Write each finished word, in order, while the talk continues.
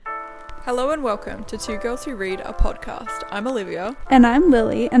Hello and welcome to Two Girls Who Read, a podcast. I'm Olivia. And I'm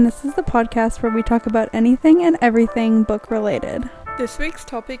Lily, and this is the podcast where we talk about anything and everything book related. This week's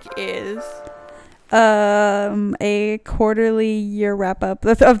topic is a quarterly year wrap up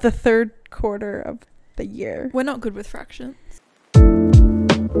of the third quarter of the year. we're not good with fractions.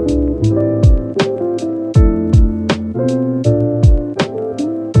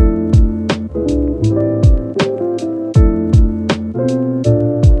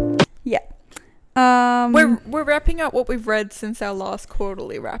 We're wrapping up what we've read since our last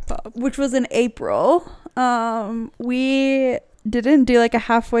quarterly wrap up, which was in April. We didn't do like a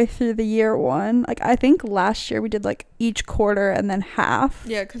halfway through the year one. Like I think last year we did like each quarter and then half.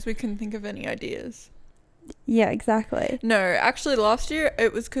 Yeah, because we couldn't think of any ideas. Yeah, exactly. No, actually last year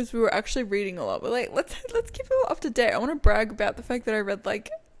it was because we were actually reading a lot. We're like, let's keep it up to date. I want to brag about the fact that I read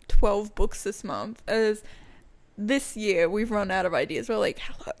like 12 books this month. As this year we've run out of ideas. We're like,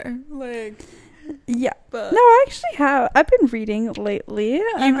 hello, like. Yeah, but no, I actually have. I've been reading lately.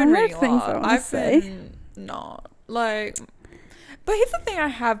 You've been reading a lot. I've been not like. But here's the thing: I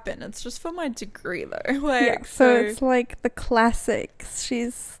have been. It's just for my degree, though. Like, yeah, so it's like the classics.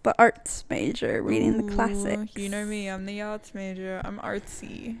 She's the arts major, reading the classics. You know me. I'm the arts major. I'm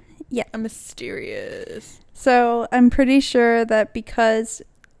artsy. Yeah, I'm mysterious. So I'm pretty sure that because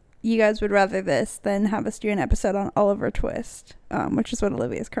you guys would rather this than have us do an episode on Oliver Twist, which is what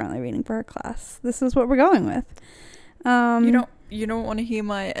Olivia is currently reading for her class. This is what we're going with. You don't want to hear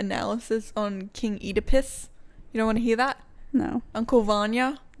my analysis on King Oedipus? You don't want to hear that? No. Uncle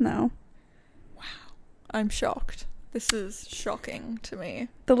Vanya? No. Wow. I'm shocked. This is shocking to me.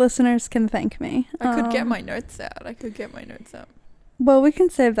 The listeners can thank me. I could get my notes out. Well, we can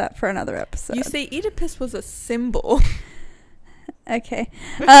save that for another episode. You see, Oedipus was a symbol. Okay.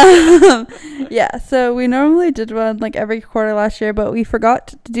 Yeah, so we normally did one like every quarter last year, but we forgot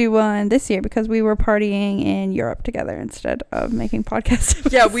to do one this year because we were partying in Europe together instead of making podcasts.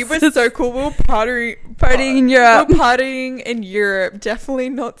 Yeah, we were so cool. We were partying in Europe. We were partying in Europe. Definitely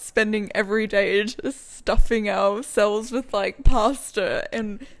not spending every day just stuffing ourselves with like pasta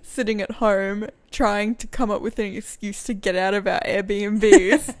and sitting at home trying to come up with an excuse to get out of our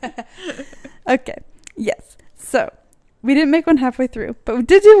Airbnbs. Okay. Yes. So we didn't make one halfway through, but we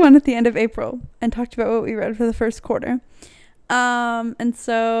did do one at the end of April and talked about what we read for the first quarter. And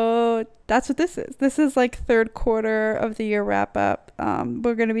so that's what this is. This is like third quarter of the year wrap up.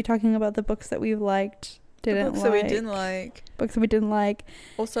 We're going to be talking about the books that we liked, books that we didn't like. Books that we didn't like.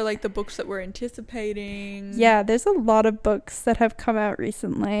 Also like the books that we're anticipating. Yeah, there's a lot of books that have come out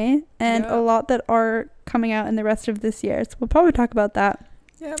recently and a lot that are coming out in the rest of this year. So we'll probably talk about that.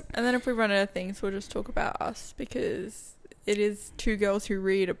 Yeah, and then if we run out of things, we'll just talk about us because it is Two Girls Who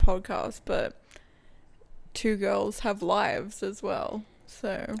Read, a podcast, but two girls have lives as well.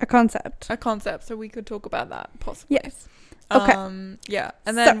 So a concept. So we could talk about that possibly. Yes. Okay. Yeah,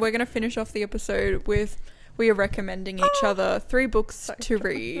 and then we're gonna finish off the episode with we are recommending each other 3 books to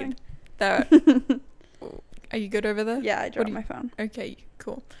read. That are you good over there? Yeah, I dropped my phone. Okay,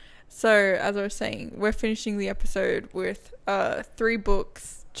 cool. So, as I was saying, we're finishing the episode with 3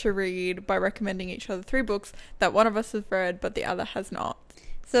 books to read by recommending each other 3 books that one of us has read but the other has not.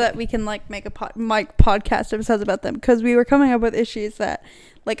 So that we can like make podcast episodes about them, because we were coming up with issues that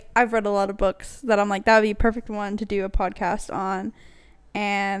like I've read a lot of books that I'm like that would be a perfect one to do a podcast on,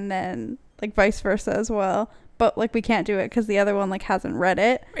 and then like vice versa as well. But like we can't do it because the other one like hasn't read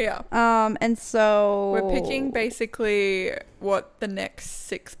it. Yeah. And so we're picking basically what the next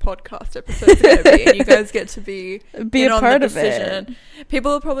 6 podcast episodes are going to be, and you guys get to be a part of it.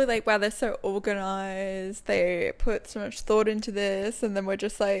 People are probably like, wow, they're so organized. They put so much thought into this, and then we're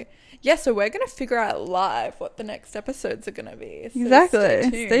just like, yeah, so we're going to figure out live what the next episodes are going to be. So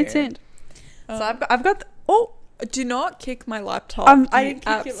exactly. Stay tuned. So I've got do not kick my laptop. I didn't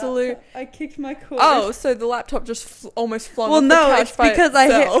kick your laptop. I kicked my cord. Oh, so the laptop just almost flung off the couch by because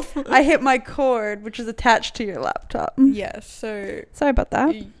itself. I hit my cord, which is attached to your laptop. Yeah, so sorry about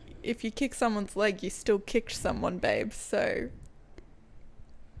that. If you kick someone's leg, you still kicked someone, babe. So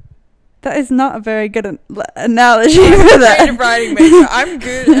that is not a very good analogy for that. Creative writing major. I'm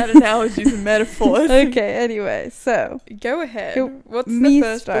good at analogies and metaphors. Okay, anyway, so go ahead. What's the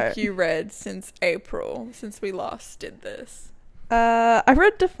first book you read since April, since we last did this? I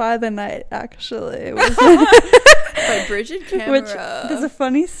read Defy the Night, actually. It was by Bridget Camera. Which, there's a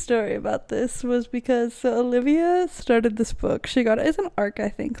funny story about this, was because so Olivia started this book. She got it as an ARC, I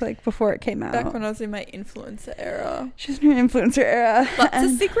think, like before it came out. Back when I was in my influencer era. She's in her influencer era. Lots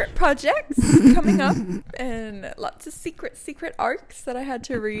of secret projects coming up, and lots of secret ARCs that I had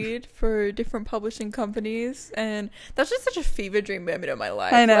to read for different publishing companies, and that's just such a fever dream moment of my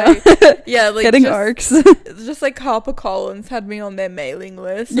life. I know. Like, yeah, like getting ARCs. Just like HarperCollins had me on their mailing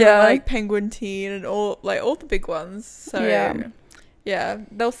list. Yeah. And like Penguin Teen and all the big ones. So yeah,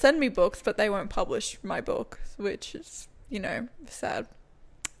 they'll send me books, but they won't publish my book, which is, sad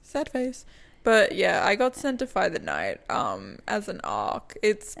face. But yeah, I got sent Defy the Night as an ARC.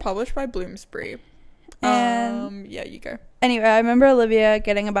 It's published by Bloomsbury. And yeah, you go. Anyway, I remember Olivia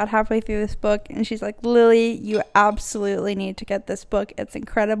getting about halfway through this book, and she's like, Lily, you absolutely need to get this book. It's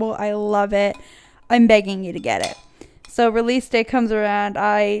incredible. I love it. I'm begging you to get it. So release day comes around,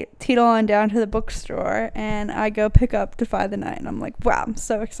 I teetle on down to the bookstore, and I go pick up Defy the Night, and I'm like, wow, I'm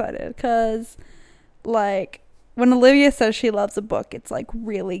so excited, because, like, when Olivia says she loves a book, it's, like,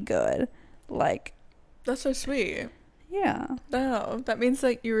 really good. Like, that's so sweet. Yeah. Oh, that means,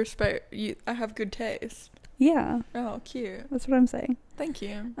 like, I have good taste. Yeah. Oh, cute. That's what I'm saying. Thank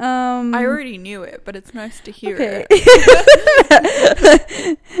you. I already knew it, but it's nice to hear it.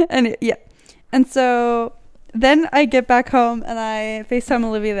 And yeah. And so then I get back home and I FaceTime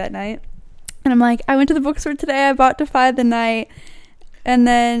Olivia that night. And I'm like, I went to the bookstore today. I bought Defy the Night. And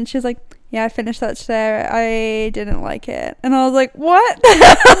then she's like, yeah, I finished that today. I didn't like it. And I was like, what?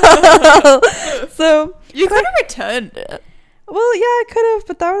 So you could have returned it. Well, yeah, I could have,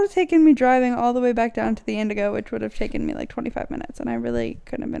 but that would have taken me driving all the way back down to the Indigo, which would have taken me like 25 minutes, and I really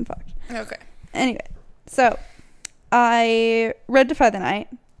couldn't have been fucked. Okay. Anyway, so I read Defy the Night.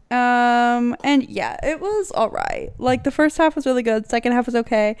 And yeah, it was alright. Like, the first half was really good, second half was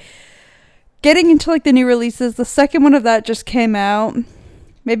okay. Getting into like the new releases, the second one of that just came out.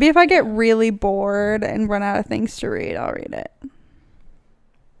 Maybe if I get really bored and run out of things to read, I'll read it.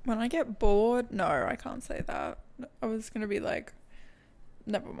 When I get bored? No, I can't say that. I was going to be like,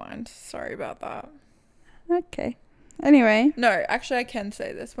 never mind. Sorry about that. Okay. Anyway. No, actually I can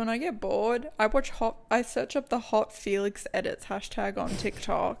say this. When I get bored, I search up the Hot Felix Edits hashtag on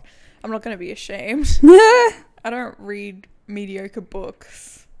TikTok. I'm not going to be ashamed. I don't read mediocre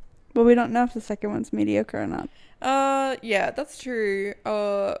books. Well, we don't know if the second one's mediocre or not. Yeah, that's true.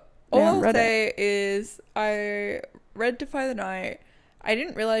 All I'll say is I read Defy the Night. I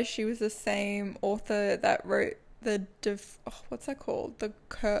didn't realize she was the same author that wrote what's that called? The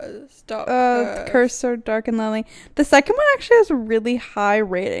Curse. Curse or Dark and Lonely. The second one actually has really high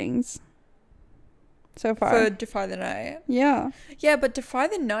ratings so far. For Defy the Night. Yeah. Yeah, but Defy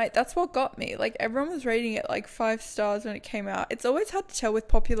the Night, that's what got me. Like, everyone was rating it like 5 stars when it came out. It's always hard to tell with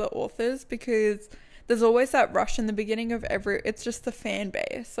popular authors because there's always that rush in the beginning of it's just the fan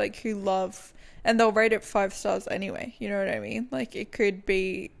base, like, who love, and they'll rate it 5 stars anyway, you know what I mean? Like, it could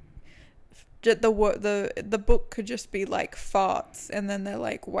be, the book could just be, like, farts, and then they're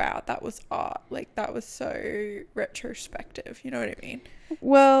like, wow, that was art, like, that was so retrospective, you know what I mean?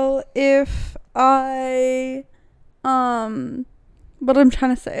 Well, if what I'm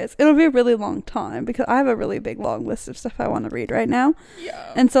trying to say is it'll be a really long time because I have a really big long list of stuff I want to read right now.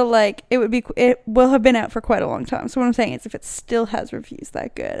 Yeah. And so like it will have been out for quite a long time. So what I'm saying is if it still has reviews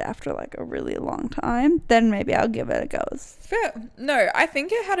that good after like a really long time, then maybe I'll give it a go. Fair. No, I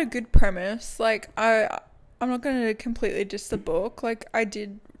think it had a good premise. Like I'm not going to completely diss the book. Like I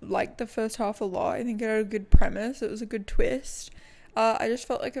did like the first half a lot. I think it had a good premise. It was a good twist. I just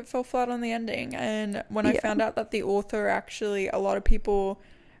felt like it fell flat on the ending, and when I found out that the author actually, a lot of people's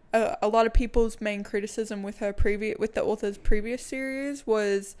main criticism with the author's previous series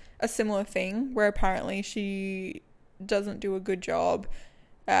was a similar thing, where apparently she doesn't do a good job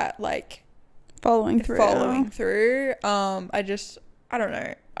at like following through. I don't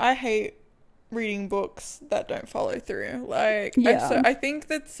know. I hate reading books that don't follow through. Like, I think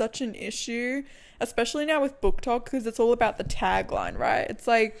that's such an issue, especially now with Book Talk, because it's all about the tagline, right? It's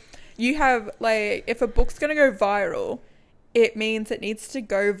like you have like, if a book's gonna go viral, it means it needs to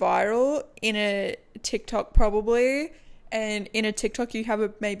go viral in a TikTok probably, and in a TikTok you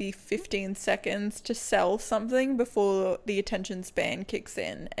have maybe 15 seconds to sell something before the attention span kicks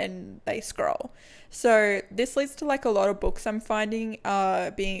in and they scroll. So this leads to like a lot of books I'm finding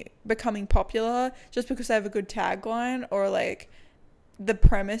becoming popular just because they have a good tagline, or like the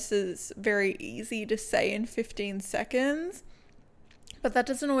premise is very easy to say in 15 seconds, but that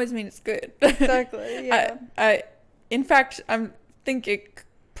doesn't always mean it's good. Exactly. Yeah. In fact, I think it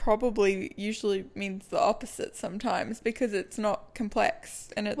probably usually means the opposite sometimes because it's not complex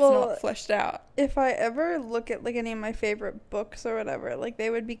and it's Well, not fleshed out. If I ever look at like any of my favorite books or whatever, like they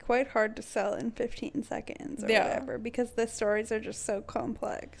would be quite hard to sell in 15 seconds or whatever because the stories are just so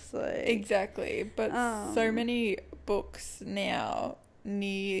complex. Like Exactly. But so many books now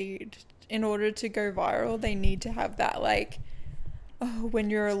need, in order to go viral, they need to have that like, oh,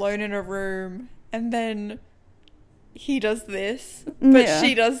 when you're alone in a room and then he does this, but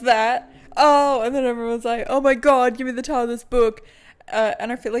she does that. Oh, and then everyone's like, oh my god, give me the title of this book.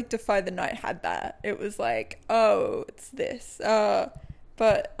 And I feel like Defy the Night had that. It was like, oh, it's this.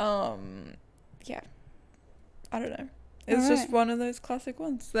 But yeah. I don't know. It's just one of those classic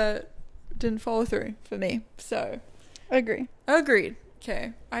ones that didn't follow through for me. So. Agreed.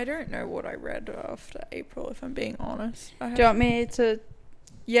 Okay. I don't know what I read after April, if I'm being honest. Do you want me to...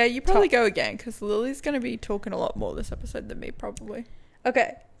 Yeah, you probably go again, because Lily's going to be talking a lot more this episode than me, probably.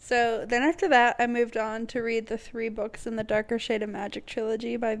 Okay, so then after that, I moved on to read the 3 books in the Darker Shade of Magic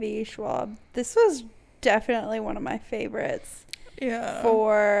trilogy by V.E. Schwab. This was definitely one of my favorites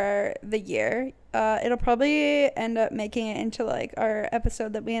for the year. It'll probably end up making it into, like, our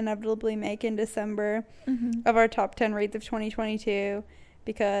episode that we inevitably make in December of our top 10 reads of 2022.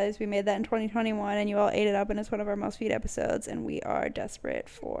 Because we made that in 2021 and you all ate it up and it's one of our most viewed episodes and we are desperate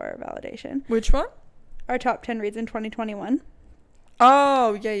for validation. Which one? Our top 10 reads in 2021.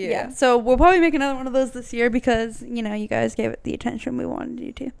 Oh, yeah. So we'll probably make another one of those this year because, you know, you guys gave it the attention we wanted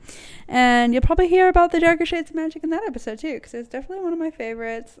you to. And you'll probably hear about the Darker Shades of Magic in that episode too because it's definitely one of my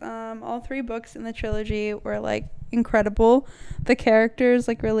favorites. All 3 books in the trilogy were, like, incredible. The characters,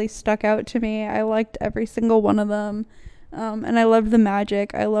 like, really stuck out to me. I liked every single one of them. And I loved the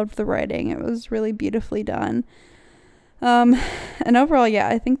magic. I loved the writing. It was really beautifully done. And overall, yeah,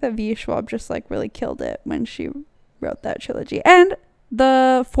 I think that V. Schwab just, like, really killed it when she wrote that trilogy. And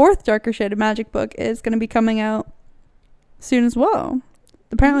the 4th Darker Shade of Magic book is going to be coming out soon as well.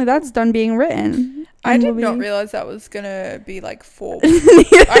 Apparently that's done being written. I did not realize that was going to be, like, 4 books.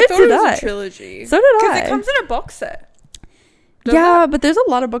 I thought it was a trilogy. So did I. Because it comes in a box set. Yeah, but there's a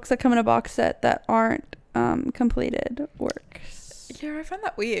lot of books that come in a box set that aren't completed works. Yeah, I find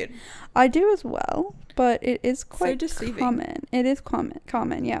that weird. I do as well, but it is quite so common. It is common,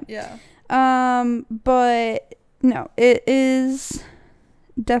 yeah. Yeah. But no, it is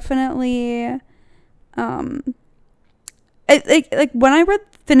definitely like when I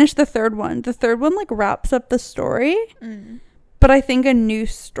finished the third one like wraps up the story. But I think a new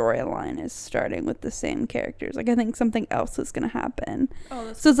storyline is starting with the same characters. Like, I think something else is going to happen.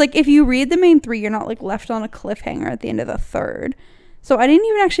 So it's like, if you read the main 3, you're not, like, left on a cliffhanger at the end of the 3rd. So I didn't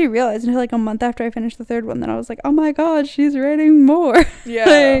even actually realize until, like, a month after I finished the 3rd one that I was like, oh my god, she's writing more. Yeah.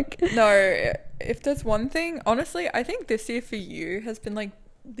 Like, no, if there's one thing, honestly, I think this year for you has been, like,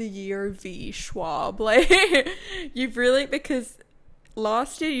 the year of V. Schwab. Like, you've really, because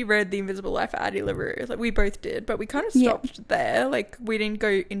last year you read The Invisible Life of Addie LaRue. Like, we both did, but we kind of stopped there. Like, we didn't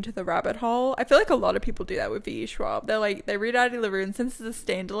go into the rabbit hole. I feel like a lot of people do that with V. Schwab. They're like, they read Addie LaRue, and since it's a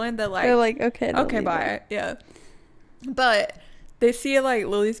standalone, they're like, okay, bye. Yeah. But this year, like,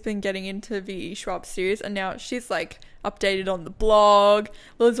 Lily's been getting into V. Schwab series, and now she's, like, updated on the blog.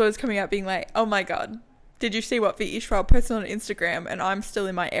 Lily's always coming out being like, oh my god, did you see what V. Schwab posted on Instagram? And I'm still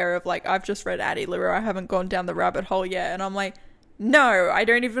in my era of, like, I've just read Addie LaRue. I haven't gone down the rabbit hole yet. And I'm like, no, I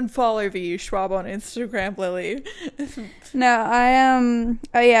don't even follow V. Schwab on Instagram, Lily. No,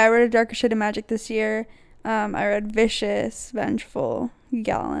 I read A Darker Shade of Magic this year. I read Vicious, Vengeful,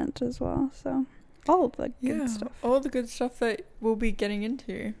 Gallant as well. So all of the good stuff. All the good stuff that we'll be getting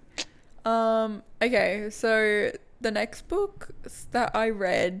into. Okay, so the next books that I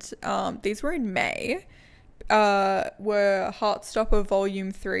read, these were in May, were Heartstopper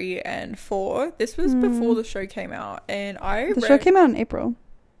Volume 3 and 4. This was before the show came out, and the show came out in April.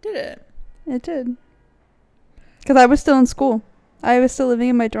 Did it? It did. Because I was still in school. I was still living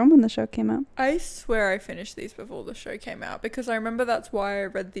in my dorm when the show came out. I swear I finished these before the show came out, because I remember that's why I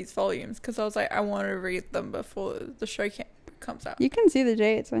read these volumes, because I was like, I want to read them before the show comes out. You can see the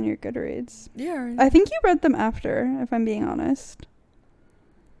dates on your Goodreads. Yeah. I think you read them after, if I'm being honest.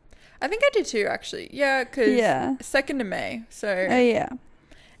 I think I did too, actually. Yeah, because 2nd of May. So yeah.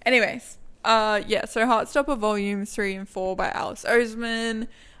 Anyways, so Heartstopper Volume 3 and 4 by Alice Oseman.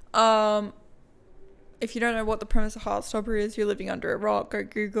 If you don't know what the premise of Heartstopper is, you're living under a rock. Go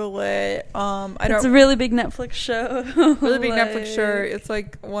Google it. It's a really big Netflix show. Really big Netflix show. It's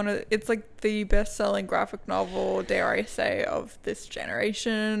like the best-selling graphic novel, dare I say, of this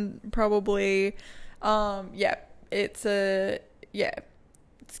generation, probably.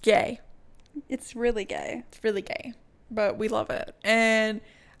 It's gay. It's really gay. It's really gay, but we love it. And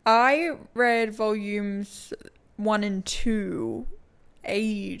I read volumes 1 and 2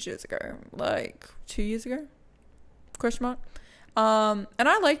 ages ago, like 2 years ago, question mark. And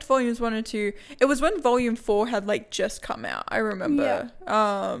I liked volumes 1 and 2. It was when volume 4 had like just come out. I remember.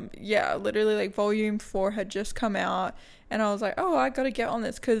 Yeah, literally like volume 4 had just come out, and I was like, oh, I gotta get on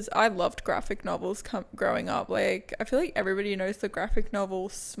this because I loved graphic novels growing up. Like, I feel like everybody knows the graphic novel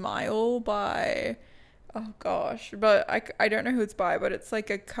Smile by, oh gosh, but I don't know who it's by, but it's like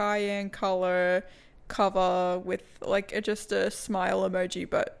a cayenne color cover with like just a smile emoji,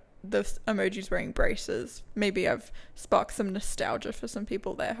 but the emoji's wearing braces. Maybe I've sparked some nostalgia for some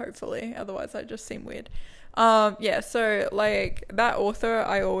people there, hopefully. Otherwise, I just seem weird. Yeah, so like that author,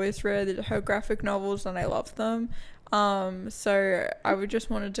 I always read her graphic novels and I loved them. So I would just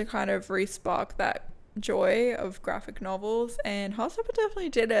wanted to kind of re-spark that joy of graphic novels, and Heartstopper definitely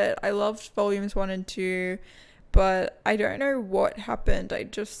did it. I loved volumes 1 and 2, but I don't know what happened. I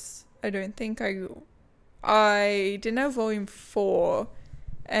don't think I didn't have volume 4.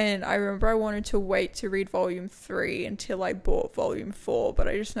 And I remember I wanted to wait to read volume 3 until I bought volume 4, but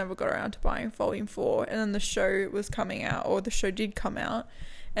I just never got around to buying volume 4. And then the show was coming out, or the show did come out,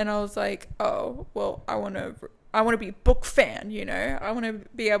 and I was like, oh, well, I want to be a book fan, you know? I want to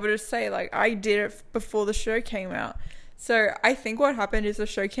be able to say, like, I did it before the show came out. So I think what happened is the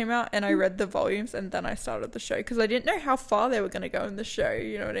show came out and I read the volumes and then I started the show because I didn't know how far they were going to go in the show,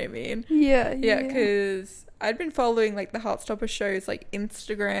 you know what I mean? Yeah. Yeah, because I'd been following like the Heartstopper shows, like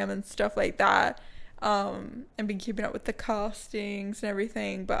Instagram and stuff like that, and been keeping up with the castings and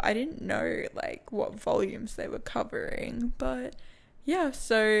everything, but I didn't know like what volumes they were covering. But yeah,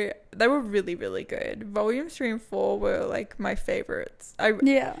 so they were really, really good. Volumes 3 and 4 were like my favorites. I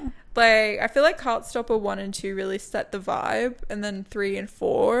feel like Heartstopper 1 and 2 really set the vibe, and then 3 and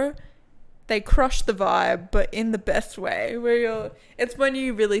 4 they crush the vibe, but in the best way. It's when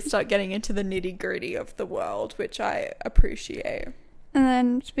you really start getting into the nitty gritty of the world, which I appreciate. And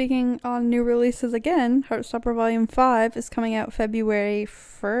then speaking on new releases again, Heartstopper Volume 5 is coming out February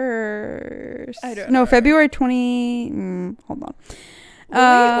 1st. I don't know. No, February 20... hold on.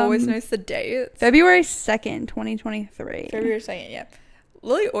 Lily always knows the dates. February 2nd, 2023. February 2nd, yeah.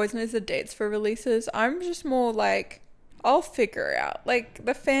 Lily always knows the dates for releases. I'm just more like, I'll figure out. Like,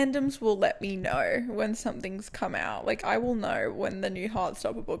 the fandoms will let me know when something's come out. Like, I will know when the new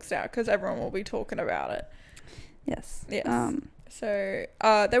Heartstopper book's out because everyone will be talking about it. Yes. So,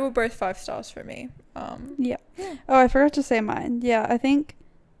 they were both 5 stars for me. Yeah. Oh, I forgot to say mine. Yeah, I think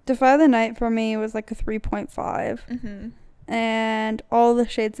Defy the Night for me was like a 3.5. Mm-hmm. And all the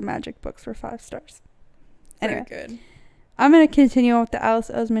Shades of Magic books were 5 stars. Anyway. Very good. I'm going to continue with the Alice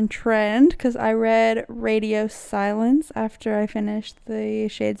Oseman trend because I read Radio Silence after I finished the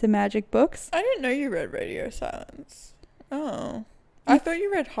Shades of Magic books. I didn't know you read Radio Silence. Oh. I thought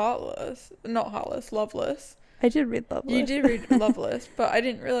you read Heartless. Not Heartless, Loveless. I did read Loveless. You did read Loveless, but I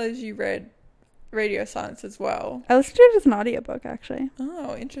didn't realize you read Radio Silence as well. I listened to it as an audiobook, actually.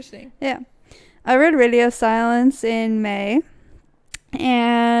 Oh, interesting. Yeah. I read Radio Silence in May.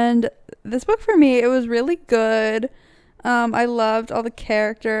 And this book for me, it was really good. I loved all the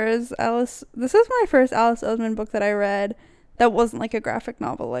characters. This is my first Alice Oseman book that I read that wasn't like a graphic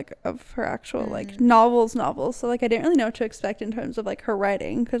novel, like of her actual like novels. So like I didn't really know what to expect in terms of like her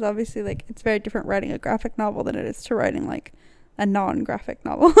writing, because obviously like it's very different writing a graphic novel than it is to writing like a non-graphic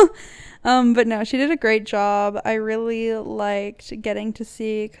novel. But no, she did a great job. I really liked getting to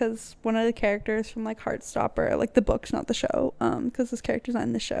see, because one of the characters from like Heartstopper, like the books, not the show, because this character's not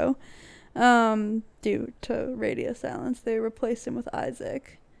in the show, due to Radio Silence, they replaced him with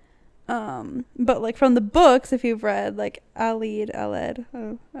Isaac. But like from the books, if you've read like Aled, oh, I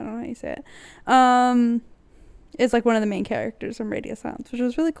don't know how you say it, is like one of the main characters from Radio Silence, which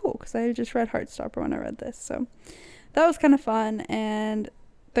was really cool because I just read Heartstopper when I read this, so that was kind of fun. And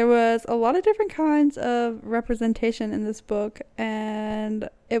there was a lot of different kinds of representation in this book, and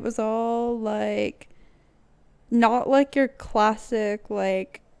it was all like not like your classic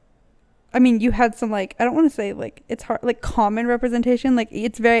like, I mean, you had some, like, I don't want to say, like, it's hard, like, common representation. Like,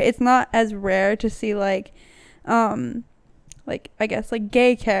 it's not as rare to see, like, I guess, like,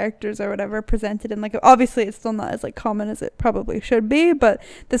 gay characters or whatever presented in, like, obviously it's still not as, like, common as it probably should be, but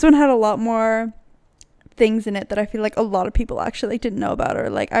this one had a lot more things in it that I feel like a lot of people actually, like, didn't know about. Or,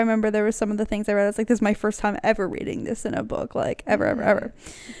 like, I remember there were some of the things I read, I was like, this is my first time ever reading this in a book, like, ever.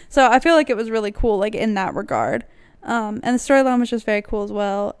 So I feel like it was really cool, like, in that regard. And the storyline was just very cool as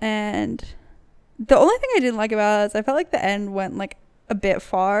well. And the only thing I didn't like about it is I felt like the end went like a bit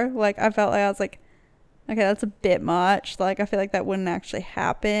far. Like I felt like I was like, okay, that's a bit much. Like, I feel like that wouldn't actually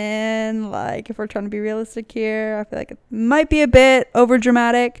happen. Like, if we're trying to be realistic here, I feel like it might be a bit over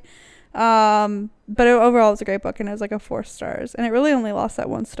dramatic. But overall, it was a great book, and it was like a 4 stars. And it really only lost that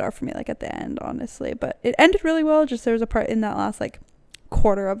 1 star for me, like, at the end, honestly. But it ended really well. Just there was a part in that last, like,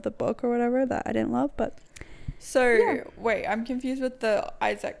 quarter of the book or whatever that I didn't love. But so, yeah. wait, I'm confused with the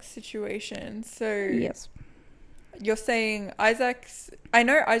Isaac situation. So, Yes. you're saying I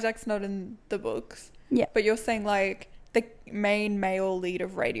know Isaac's not in the books. Yeah. But you're saying, like, the main male lead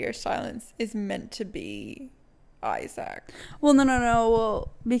of Radio Silence is meant to be Isaac. Well, no.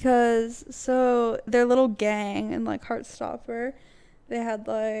 Well, because, so, their little gang in, like, Heartstopper, they had,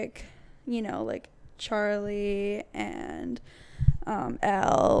 like, you know, like, Charlie and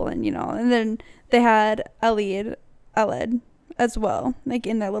Elle, and, you know, and then they had Aled as well, like,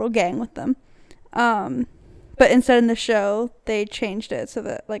 in their little gang with them. But instead in the show, they changed it so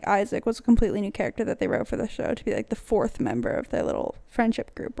that, like, Isaac was a completely new character that they wrote for the show to be, like, the 4th member of their little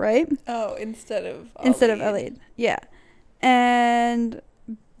friendship group, right? Oh, instead of Aled. Yeah. And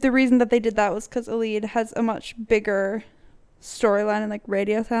the reason that they did that was because Aled has a much bigger storyline in, like,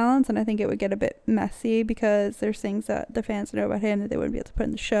 Radio Silence, and I think it would get a bit messy because there's things that the fans know about him that they wouldn't be able to put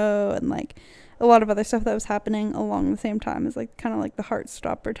in the show, and, like, a lot of other stuff that was happening along the same time as, like, kind of like the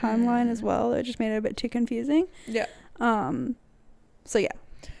Heartstopper timeline as well. It just made it a bit too confusing. Yeah. So yeah.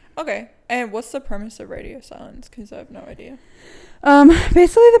 Okay. And what's the premise of Radio Silence? Because I have no idea.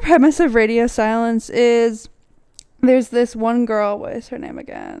 Basically the premise of Radio Silence is there's this one girl. What is her name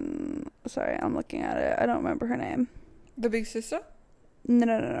again? Sorry, I'm looking at it. I don't remember her name. The big sister?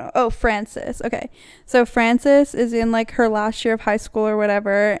 No. Oh, Frances. Okay. So Frances is in, like, her last year of high school or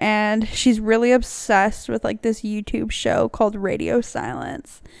whatever, and she's really obsessed with, like, this YouTube show called Radio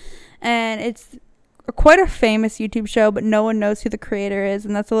Silence. And it's quite a famous YouTube show, but no one knows who the creator is,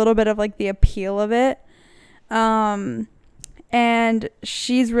 and that's a little bit of, like, the appeal of it. And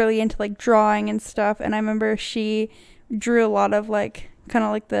she's really into, like, drawing and stuff, and I remember she drew a lot of, like, kind of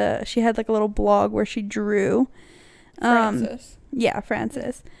like she had, like, a little blog where she drew. Frances. Yeah,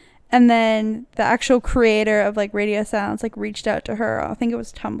 Frances. And then the actual creator of, like, Radio Silence, like, reached out to her. I think it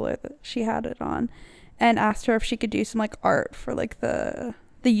was Tumblr that she had it on, and asked her if she could do some, like, art for, like, the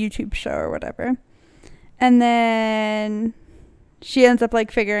YouTube show or whatever. And then she ends up,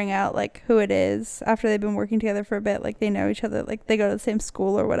 like, figuring out, like, who it is after they've been working together for a bit. Like, they know each other, like, they go to the same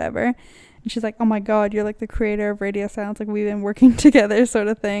school or whatever. And she's like, oh my God, you're, like, the creator of Radio Silence. Like, we've been working together, sort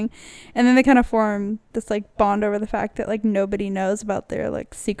of thing. And then they kind of form this, like, bond over the fact that, like, nobody knows about their,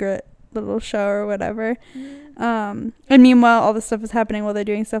 like, secret little show or whatever. And meanwhile, all this stuff is happening while they're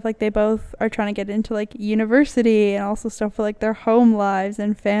doing stuff. Like, they both are trying to get into, like, university, and also stuff for, like, their home lives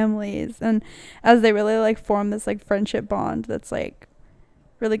and families. And as they really, like, form this, like, friendship bond that's, like,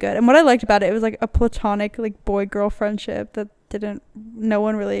 really good. And what I liked about it was, like, a platonic, like, boy-girl friendship that no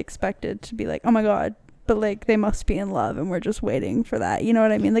one really expected to be like, oh my God, but, like, they must be in love and we're just waiting for that. You know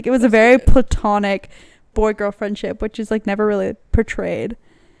what I mean? Like, it was a very platonic boy-girl friendship, which is, like, never really portrayed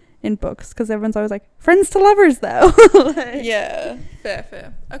in books, because everyone's always like, friends to lovers, though. Like, yeah.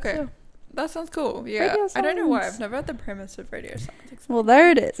 Fair. Okay. So, that sounds cool. Yeah. Radio I don't know why. Silence. I've never had the premise of Radio Silence. well,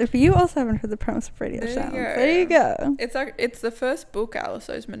 there it is. If you also haven't heard the premise of Radio Silence, there you go. It's the first book Alice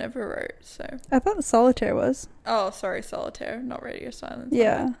Oseman ever wrote, so. I thought Solitaire was. Oh, sorry, Solitaire, not Radio Silence.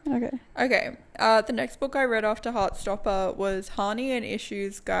 Yeah, okay. Okay. The next book I read after Heartstopper was Hani and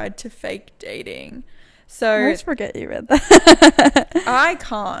Issue's Guide to Fake Dating. So I always forget you read that. I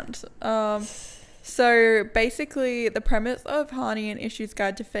can't. So basically, the premise of Hani and Issue's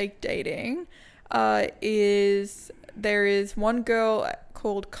Guide to Fake Dating is there is one girl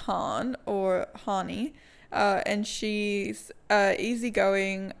called Khan, or Hani, and she's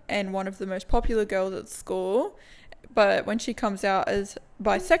easygoing and one of the most popular girls at school. But when she comes out as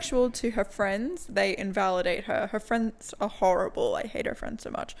bisexual to her friends, they invalidate her. Her friends are horrible. I hate her friends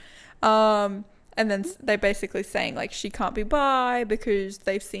so much. And then they're basically saying, like, she can't be bi because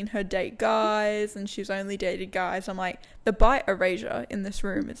they've seen her date guys and she's only dated guys. I'm like, the bi erasure in this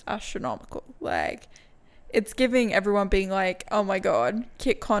room is astronomical. Like, it's giving everyone being like, oh my God,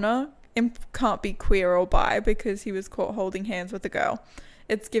 Kit Connor can't be queer or bi because he was caught holding hands with a girl.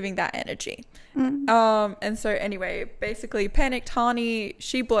 It's giving that energy. And so anyway, basically panicked Hani,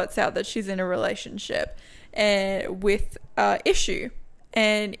 she blurts out that she's in a relationship with Issue.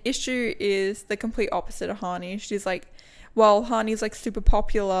 And Issue is the complete opposite of Hani. She's like, while Hani's like super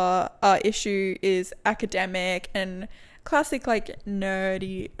popular, Issue is academic and classic like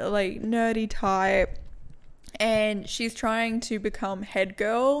nerdy type. And she's trying to become head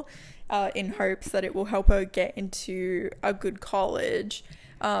girl in hopes that it will help her get into a good college.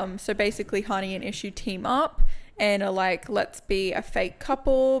 So basically Hani and Ishu team up and are like, let's be a fake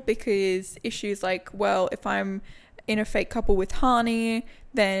couple, because Ishu's like, well, if I'm in a fake couple with Hani,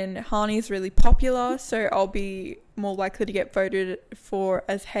 then Hani's really popular, so I'll be more likely to get voted for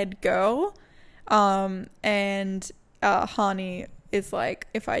as head girl. And Hani is like,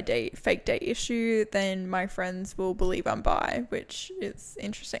 if I fake date Ishu, then my friends will believe I'm bi, which is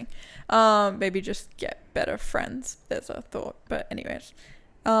interesting. Maybe just get better friends. There's a thought, but anyways.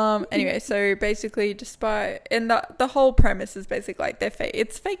 Anyway, so basically, despite, and the whole premise is basically like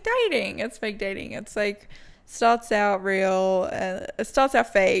it's fake dating. It's like starts out real, it starts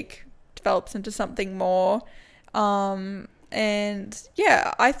out fake, develops into something more. And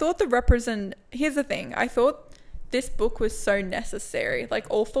yeah, I thought here's the thing, I thought this book was so necessary. Like,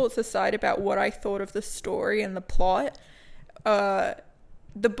 all thoughts aside about what I thought of the story and the plot, the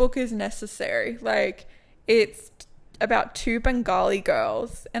book is necessary. Like, it's about two Bengali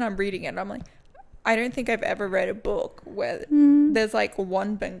girls, and I'm reading it and I'm like, I don't think I've ever read a book where there's like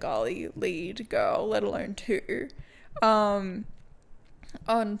one Bengali lead girl, let alone two. On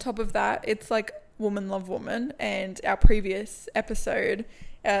top of that, it's like woman love woman, and our previous episode,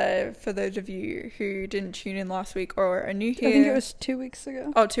 for those of you who didn't tune in last week or are new here, I think it was 2 weeks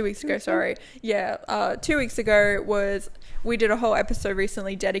ago. Oh, 2 weeks ago, sorry. Yeah, 2 weeks ago we did a whole episode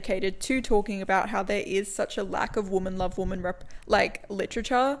recently dedicated to talking about how there is such a lack of woman love woman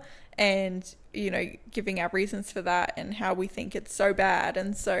literature, and, you know, giving our reasons for that and how we think it's so bad.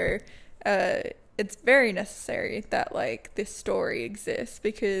 And so it's very necessary that like this story exists,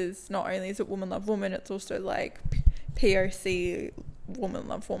 because not only is it woman love woman, it's also like POC woman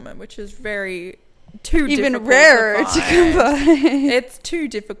love woman, which is very even rarer to come by. It's too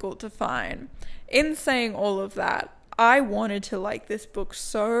difficult to find. In saying all of that, I wanted to like this book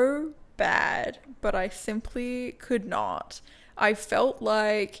so bad, but I simply could not. I felt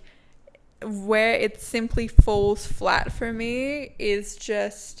like where it simply falls flat for me is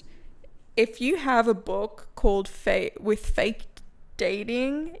just, if you have a book called with fake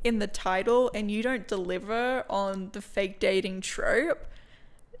dating in the title and you don't deliver on the fake dating trope,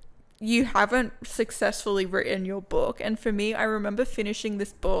 you haven't successfully written your book. And for me, I remember finishing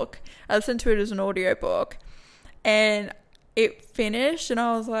this book. I listened to it as an audiobook, and it finished and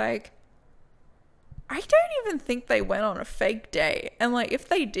I was like, I don't even think they went on a fake date. And like, if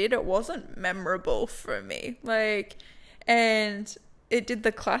they did, it wasn't memorable for me. Like, and it did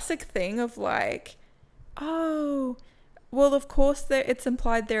the classic thing of like, oh, well, of course it's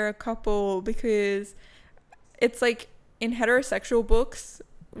implied they're a couple, because it's like in heterosexual books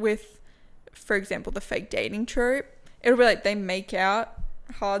with, for example, the fake dating trope, it'll be like they make out,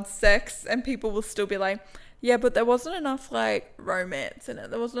 hard sex, and people will still be like, yeah, but there wasn't enough like romance in it.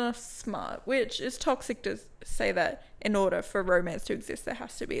 There wasn't enough smart, which is toxic to say that in order for romance to exist, there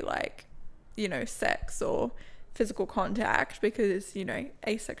has to be like, you know, sex or physical contact, because, you know,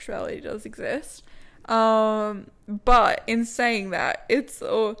 asexuality does exist. But in saying that, it's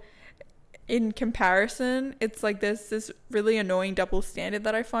in comparison, it's like there's this really annoying double standard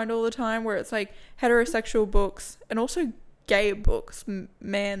that I find all the time, where it's like heterosexual books and also gay books,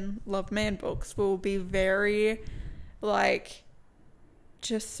 man love man books, will be very like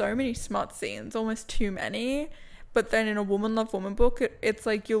just so many smut scenes, almost too many. But then in a woman love woman book, it's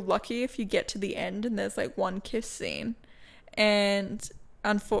like you're lucky if you get to the end and there's like one kiss scene. And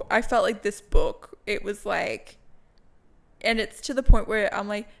I felt like this book, it was like, and it's to the point where I'm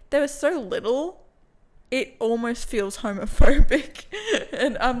like, there was so little, it almost feels homophobic.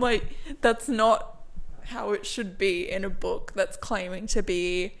 And I'm like, that's not how it should be in a book that's claiming to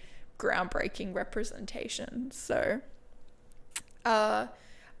be groundbreaking representation. So, but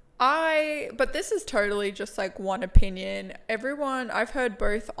this is totally just like one opinion. I've heard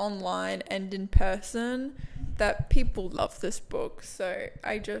both online and in person that people love this book. So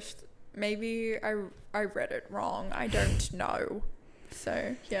maybe I read it wrong. I don't know.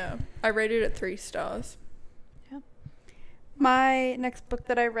 So yeah, I rated it 3 stars. Yeah. My next book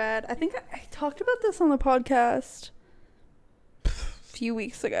that I read, I think I talked about this on the podcast a few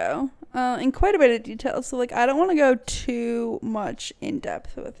weeks ago, in quite a bit of detail. So like, I don't want to go too much in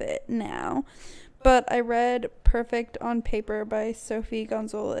depth with it now, but I read Perfect on Paper by Sophie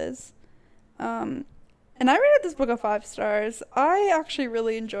Gonzalez. And I rated this book a 5 stars. I actually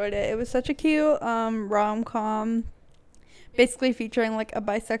really enjoyed it. It was such a cute rom-com, basically featuring like a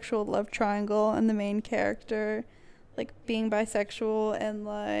bisexual love triangle and the main character like being bisexual, and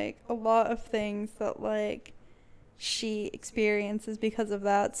like a lot of things that like she experiences because of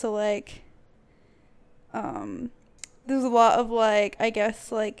that. So like there's a lot of like, I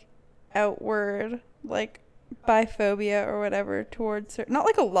guess, like outward like biphobia or whatever towards her. Not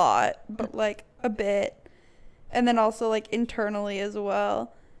like a lot, but like a bit. And then also like internally as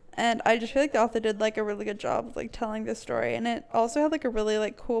well. And I just feel like the author did like a really good job of like telling the story, and it also had like a really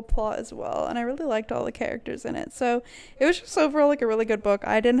like cool plot as well, and I really liked all the characters in it. So it was just overall like a really good book.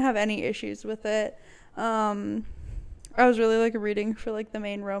 I didn't have any issues with it. I was really like reading for like the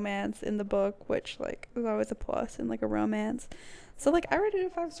main romance in the book, which like is always a plus in like a romance. So like I rated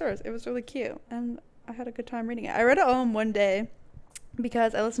it 5 stars. It was really cute, and I had a good time reading it. I read it all in one day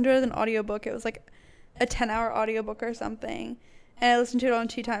because I listened to it as an audiobook. It was like a 10-hour audiobook or something, and I listened to it on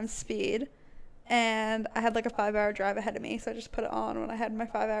 2 times speed, and I had like a 5-hour drive ahead of me, so I just put it on when I had my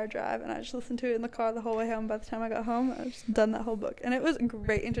 5-hour drive, and I just listened to it in the car the whole way home. By the time I got home, I just done that whole book, and it was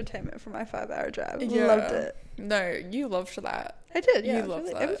great entertainment for my 5-hour drive. Yeah. Loved it. No, you loved that. I did. You Yeah, loved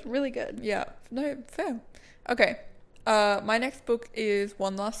that. that. It was really good. Yeah. No, fair. Okay. My next book is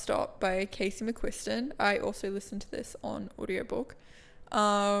One Last Stop by Casey McQuiston. I also listened to this on audiobook.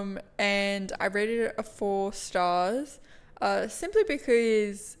 And I rated it a 4 stars. Simply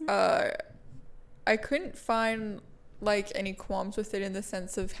because I couldn't find like any qualms with it in the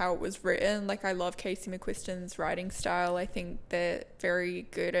sense of how it was written. Like, I love Casey McQuiston's writing style. I think they're very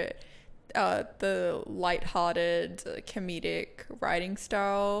good at the lighthearted, comedic writing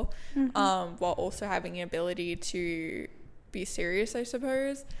style, while also having the ability to be serious, I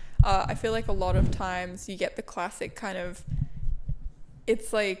suppose. I feel like a lot of times you get the classic kind of,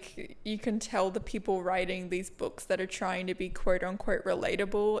 it's like you can tell the people writing these books that are trying to be quote unquote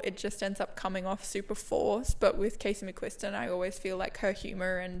relatable, it just ends up coming off super forced. But with Casey McQuiston, I always feel like her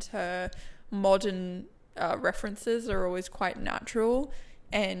humor and her modern references are always quite natural.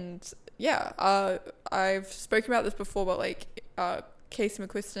 And yeah, I've spoken about this before, but like Casey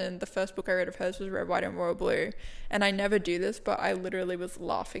McQuiston, the first book I read of hers was Red, White and Royal Blue, and I never do this, but I literally was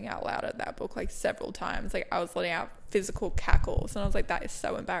laughing out loud at that book like several times. Like, I was letting out physical cackles, and I was like, that is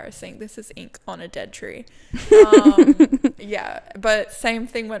so embarrassing. This is ink on a dead tree. Yeah, but same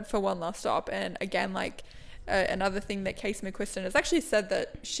thing went for One Last Stop. And again, like another thing that Casey McQuiston has actually said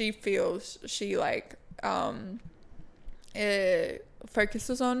that she feels she like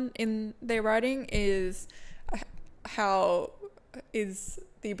focuses on in their writing is how is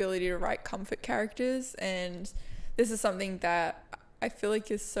the ability to write comfort characters. And this is something that I feel like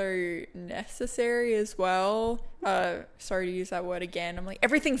is so necessary as well. Sorry to use that word again. I'm like,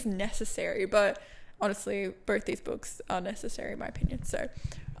 everything's necessary, but honestly, both these books are necessary in my opinion. So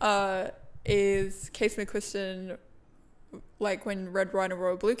is Casey McQuiston, like when Red, White and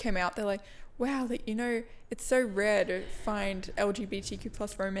Royal Blue came out, they're like, wow, like, you know, it's so rare to find LGBTQ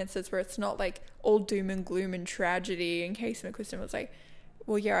plus romances where it's not like all doom and gloom and tragedy. And Casey McQuiston was like,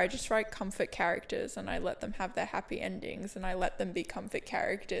 well, yeah, I just write comfort characters and I let them have their happy endings and I let them be comfort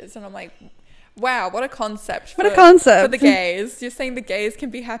characters. And I'm like, wow, what a concept. What a concept. For the gays. You're saying the gays can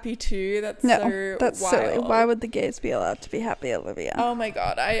be happy too? That's that's wild. silly. Why would the gays be allowed to be happy, Olivia? Oh my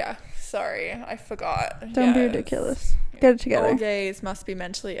God. Sorry, I forgot. Don't be ridiculous. Get it together. All gays must be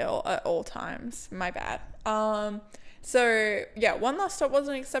mentally ill at all times. My bad. So yeah, One Last Stop was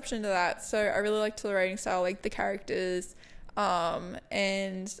an exception to that. So I really liked the writing style, like the characters,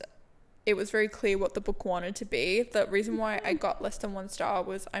 and it was very clear what the book wanted to be. The reason why I got less than 1 star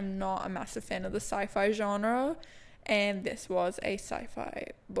was I'm not a massive fan of the sci-fi genre, and this was a sci-fi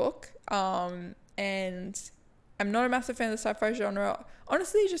book. And I'm not a massive fan of the sci-fi genre,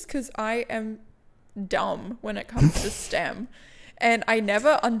 honestly, just because I am dumb when it comes to STEM, and I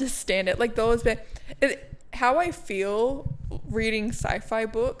never understand it. Like, how I feel reading sci-fi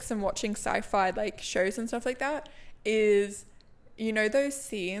books and watching sci-fi like shows and stuff like that is, you know, those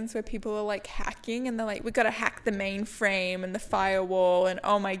scenes where people are like hacking and they're like, we gotta hack the mainframe and the firewall and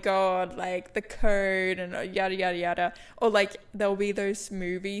oh my God, like the code and yada yada yada. Or like there'll be those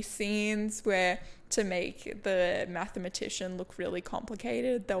movie scenes where to make the mathematician look really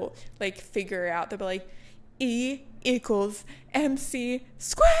complicated, they'll like figure out, they'll be like, E equals MC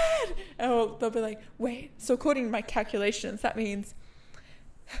squared. And they'll be like, wait, so according to my calculations, that means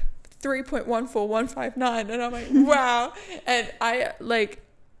 3.14159. And I'm like, wow. And I like,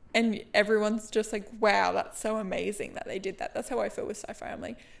 and everyone's just like, wow, that's so amazing that they did that. That's how I feel with sci-fi. I'm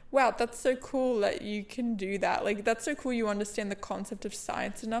like, wow, that's so cool that you can do that. Like, that's so cool you understand the concept of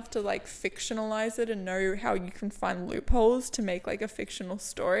science enough to like fictionalize it and know how you can find loopholes to make like a fictional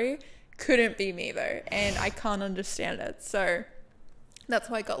story. Couldn't be me though, and I can't understand it. So that's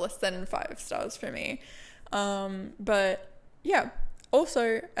why I got less than 5 stars for me. But yeah,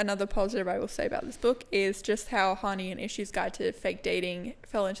 also another positive I will say about this book is just how Hani and Issue's Guide to Fake Dating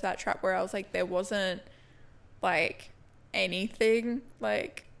fell into that trap where I was like, there wasn't like anything,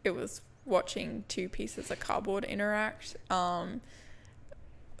 like it was watching two pieces of cardboard interact. One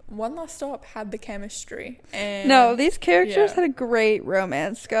Last Stop had the chemistry, and No, these characters yeah. had a great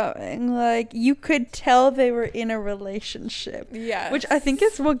romance going. Like, you could tell they were in a relationship. Yeah, Which I think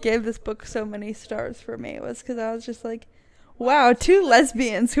is what gave this book so many stars for me, was because I was just like, wow, two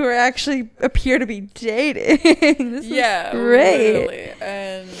lesbians who are actually appear to be dating. This is great. literally.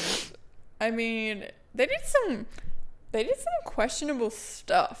 And I mean, they did some questionable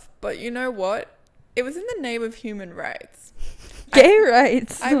stuff, but you know what? It was in the name of human rights. Gay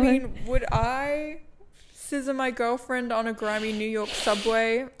rights. I mean, would I scissor my girlfriend on a grimy New York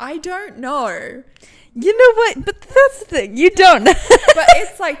subway? I don't know. You know what? But that's the thing. You don't know. But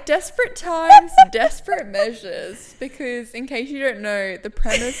it's like desperate times, desperate measures. Because in case you don't know, the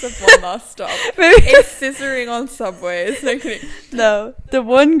premise of One Last Stop is scissoring on subways. No kidding. No, the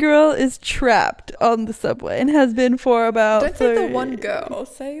one girl is trapped on the subway and has been for about Don't say the 30 one girl.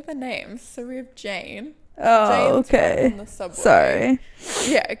 Say the names. So we have Jane. Oh, Jane's trapped okay. on the subway. Sorry.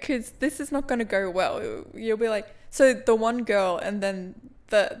 Yeah, because this is not going to go well. You'll be like, so the one girl and then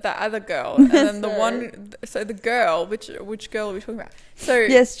the other girl and then the one. So the girl, which girl are we talking about? So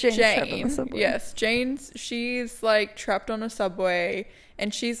Yes, Jane's trapped on the subway. Yes, she's like trapped on a subway,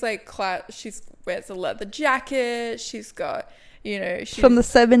 and she's like she wears a leather jacket. She's got, you know, she's From the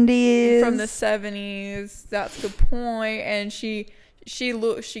 70s. from the 70s. That's the point. And she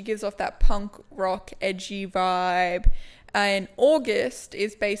gives off that punk rock edgy vibe. And August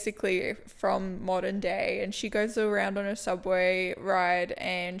is basically from modern day, and she goes around on a subway ride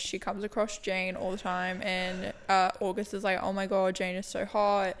and she comes across Jane all the time, and August is like, oh my god, Jane is so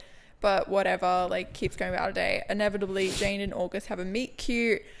hot, but whatever, like, keeps going about a day. Inevitably, Jane and August have a meet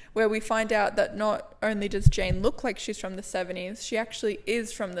cute where we find out that not only does Jane look like she's from the 70s, she actually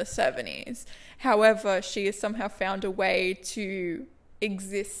is from the 70s. However, she has somehow found a way to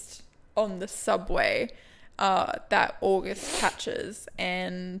exist on the subway that August catches.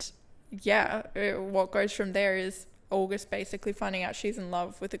 And yeah, what goes from there is August basically finding out she's in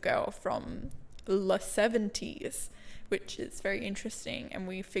love with a girl from the 70s, which is very interesting, and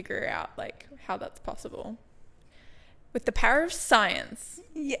we figure out like how that's possible with the power of science.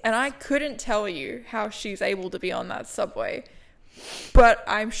 Yeah. And I couldn't tell you how she's able to be on that subway, but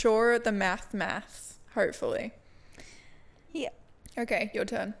I'm sure the maths, hopefully. Yeah. Okay, your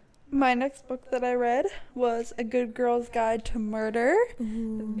turn. My next book that I read was A Good Girl's Guide to Murder.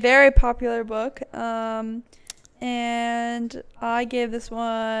 Very popular book. And I gave this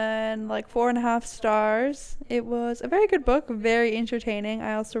one like 4.5 stars. It was a very good book, very entertaining.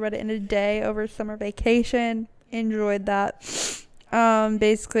 I also read it in a day over summer vacation. Enjoyed that.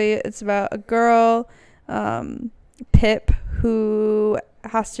 Basically, it's about a girl, Pip, who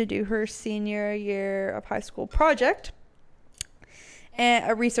has to do her senior year of high school project.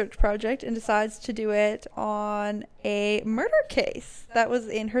 And a research project, and decides to do it on a murder case that was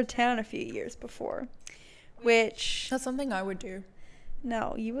in her town a few years before. Which, That's something I would do.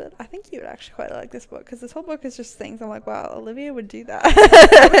 no, you would. I think you would actually quite like this book, because this whole book is just things I'm like, wow, Olivia would do that.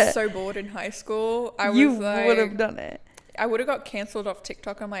 I was so bored in high school. You would have done it. I would have got cancelled off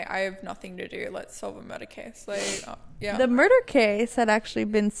TikTok. I'm like, I have nothing to do. Let's solve a murder case. Like, yeah. The murder case had actually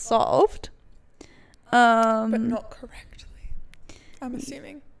been solved. But not correctly, I'm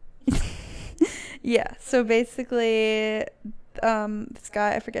assuming. Yeah, so basically, this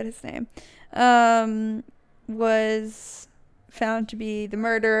guy, I forget his name, was found to be the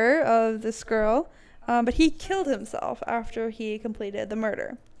murderer of this girl, but he killed himself after he completed the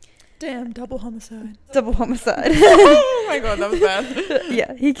murder. Damn, double homicide. Double homicide. Oh my god, that was bad.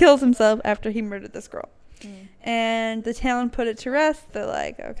 Yeah, he kills himself after he murdered this girl. And the town put it to rest. They're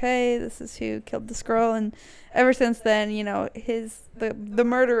like, okay, this is who killed this girl. And ever since then, you know, the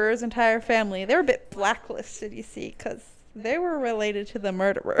murderer's entire family, they were a bit blacklisted, you see, because they were related to the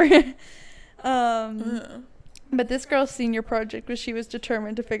murderer. But this girl's senior project was she was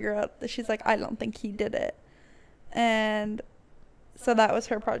determined to figure out that she's like, I don't think he did it. And so that was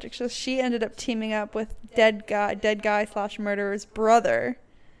her project. So she ended up teaming up with dead guy / murderer's brother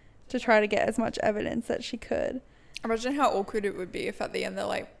to try to get as much evidence that she could. Imagine how awkward it would be if at the end they're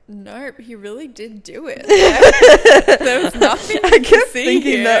like, nope, he really did do it. Like, there was nothing I kept to see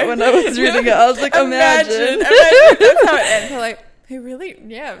thinking here. that when I was reading it. I was like, imagine. Imagine that's how it ends. They're like, he really,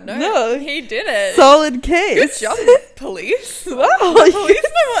 No. he did it. Solid case. Good job, police. Wow. The police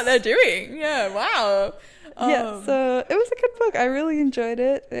know what they're doing. Yeah, wow. Yeah, so it was a good book. I really enjoyed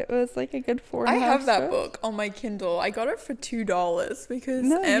it. It was like a good 4.5 I have that stars. book on my Kindle. I got it for $2 because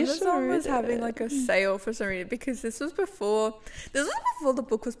No, you should Amazon was read having it. like a sale for some reason, because this was before the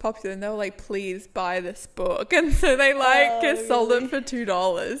book was popular, and they were like, please buy this book. And so they Oh, sold really? it for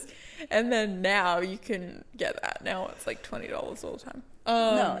 $2. And then now you can get that. Now it's like $20 all the time.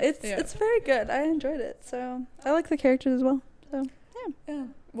 No, it's very good. I enjoyed it. So I like the characters as well. So Yeah.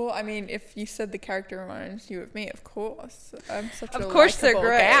 Well, I mean, if you said the character reminds you of me, of course. I'm such a of course they're likable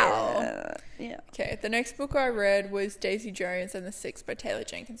great. gal. Yeah. Okay, the next book I read was Daisy Jones and the Six by Taylor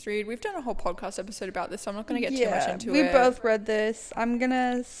Jenkins Reid. We've done a whole podcast episode about this, so I'm not going to get too much into it. We both read this. I'm going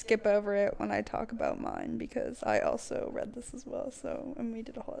to skip over it when I talk about mine because I also read this as well. So, and we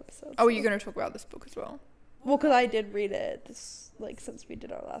did a whole episode. Oh, you're going to talk about this book as well? Well, because I did read it since we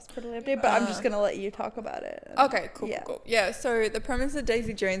did our last quarterly update, but I'm just going to let you talk about it. Okay, cool. Yeah, so the premise of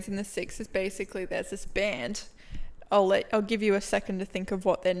Daisy Jones and the Six is basically there's this band. I'll give you a second to think of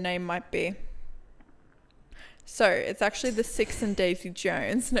what their name might be. So it's actually the Six and Daisy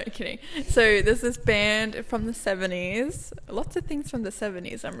Jones. No kidding. So there's this band from the 70s. Lots of things from the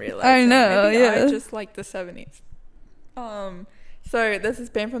 70s, I'm realizing. I know, Maybe yeah. I just like the 70s. So there's this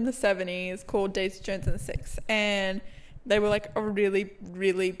band from the 70s called Daisy Jones and the Six. And they were like a really,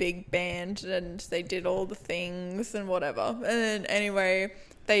 really big band. And they did all the things and whatever. And anyway,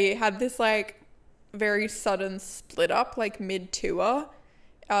 they had this like very sudden split up like mid-tour.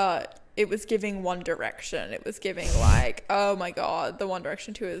 It was giving One Direction. It was giving like, oh my God, the One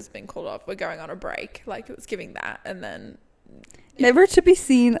Direction tour has been called off. We're going on a break. Like it was giving that. And then never to be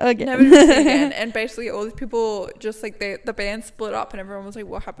seen again. Never to be seen again. And basically all these people just like the band split up and everyone was like,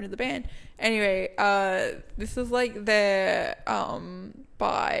 what happened to the band? Anyway, this is like their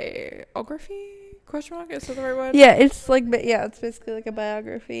biography? Question mark? Is that the right word? Yeah, it's basically like a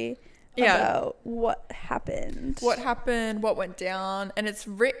biography. About what happened, what went down, and it's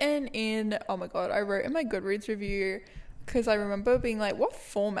written in, oh my God, I wrote in my Goodreads review because I remember being like, what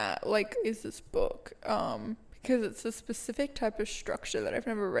format like is this book? Because it's a specific type of structure that I've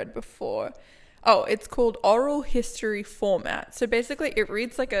never read before. Oh, it's called oral history format. So basically it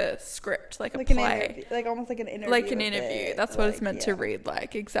reads like a script, like a play. Almost like an interview. Like an interview. That's what it's meant to read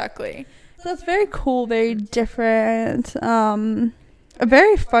like, exactly. So it's very cool, very different. A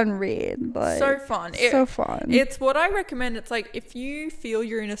very fun read. Like, so fun. So fun. It's what I recommend. It's like if you feel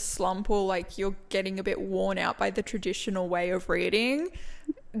you're in a slump or like you're getting a bit worn out by the traditional way of reading,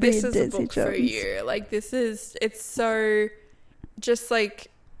 this is a book for you. Like it's so just like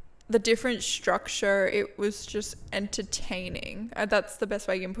the different structure. It was just entertaining. That's the best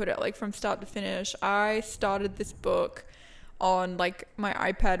way you can put it. Like from start to finish. I started this book on like my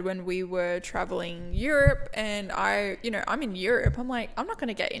iPad when we were traveling Europe, and I'm in Europe. I'm like, I'm not going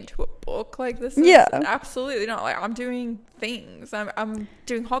to get into a book like this. Is absolutely not. Like I'm doing things. I'm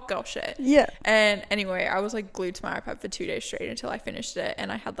doing hot girl shit. Yeah. And anyway, I was like glued to my iPad for 2 days straight until I finished it,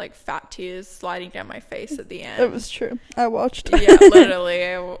 and I had like fat tears sliding down my face at the end. It was true. I watched. Yeah, literally.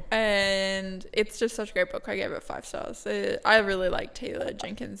 And it's just such a great book. I gave it 5 stars. I really like Taylor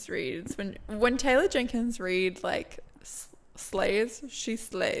Jenkins Reid's. When Taylor Jenkins Reid like she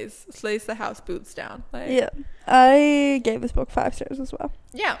slays the house boots down. Like, yeah, I gave this book 5 stars as well.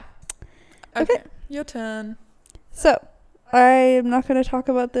 Yeah. Okay, your turn. So I'm not going to talk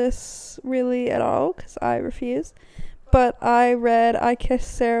about this really at all because I refuse, but I read I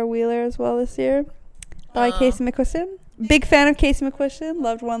Kissed Sarah Wheeler as well this year by Casey McQuiston. Big fan of Casey McQuiston.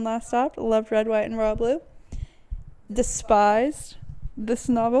 Loved One Last Stop. Loved Red, White and Royal Blue. Despised this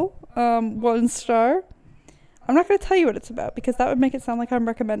novel. 1 star. I'm not going to tell you what it's about because that would make it sound like I'm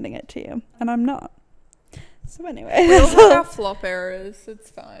recommending it to you, and I'm not. So anyway. We all have our flop errors. It's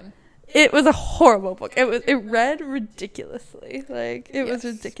fine. It was a horrible book. It read ridiculously. Like, it was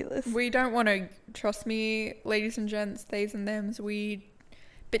ridiculous. We don't want to, trust me, ladies and gents, theys and thems, we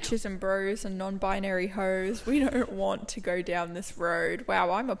bitches and bros and non-binary hoes, we don't want to go down this road.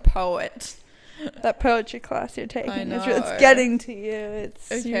 Wow, I'm a poet. That poetry class you're taking, I know. it's getting to you.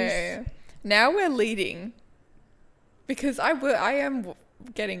 It's okay. Now we're leading. Because I am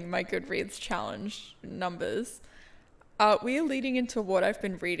getting my Goodreads challenge numbers. We are leading into what I've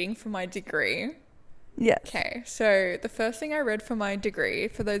been reading for my degree. Yes. Okay, so the first thing I read for my degree,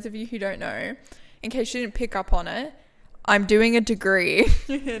 for those of you who don't know, in case you didn't pick up on it, I'm doing a degree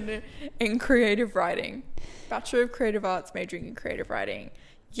in creative writing. Bachelor of Creative Arts, majoring in creative writing.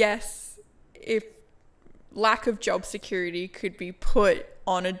 Yes, if lack of job security could be put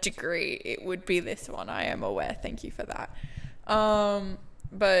on a degree, it would be this one. I am aware. Thank you for that.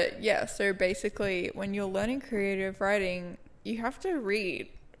 But yeah, so basically when you're learning creative writing, you have to read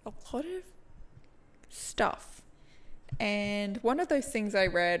a lot of stuff. And one of those things I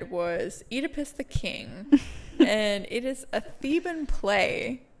read was Oedipus the King. And it is a Theban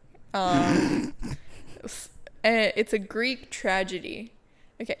play. It's a Greek tragedy.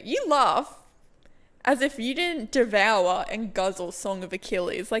 Okay, you laugh. As if you didn't devour and guzzle Song of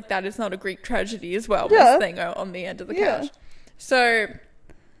Achilles. Like, that is not a Greek tragedy as well. Yeah. Miss Thango on the end of the Yeah. couch. So,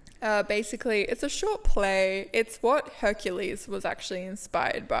 basically, it's a short play. It's what Hercules was actually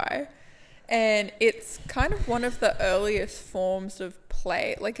inspired by. And it's kind of one of the earliest forms of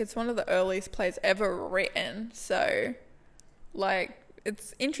play. Like, it's one of the earliest plays ever written. So, like,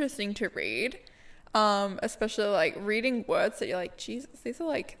 it's interesting to read. Especially like reading words that you're like, Jesus, these are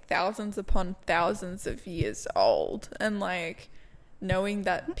like thousands upon thousands of years old, and like knowing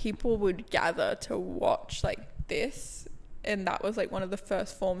that people would gather to watch like this, and that was like one of the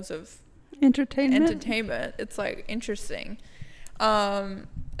first forms of entertainment. It's like interesting. And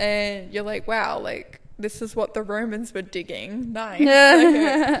you're like, wow, like this is what the Romans were digging. Nice.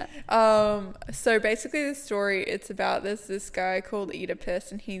 So basically the story, it's about this guy called Oedipus,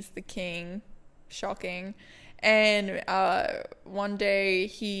 and he's the king. Shocking. And one day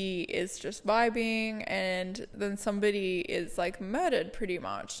he is just vibing, and then somebody is like murdered pretty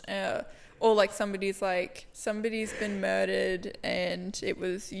much, or like somebody's been murdered, and it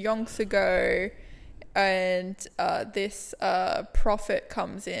was yonks ago, and this prophet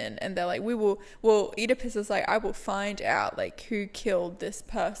comes in, and they're like, Oedipus is like, I will find out like who killed this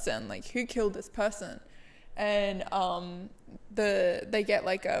person, and they get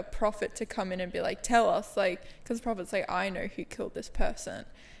like a prophet to come in and be like, tell us, like, because the prophet's like, I know who killed this person,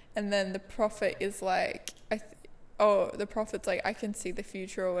 and then the prophet is like, the prophet's like, I can see the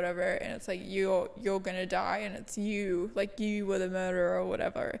future or whatever, and it's like, you're gonna die, and it's you, like, you were the murderer or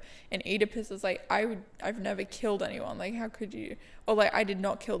whatever. And Oedipus is like, I've never killed anyone, like, how could you, or like, I did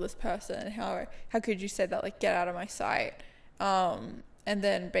not kill this person, how could you say that, like, get out of my sight. And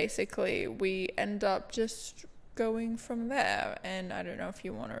then basically we end up just going from there, and I don't know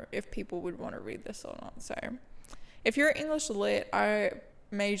if people would want to read this or not. So if you're English lit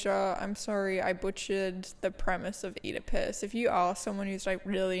I'm sorry I butchered the premise of Oedipus. If you are someone who's like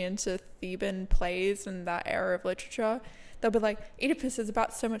really into Theban plays and that era of literature, they'll be like, Oedipus is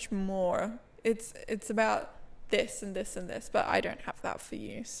about so much more, it's about this and this and this, but I don't have that for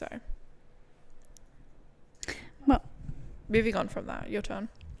you. So well, moving on from that, your turn.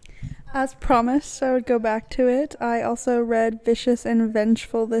 As promised, I would go back to it. I also read Vicious and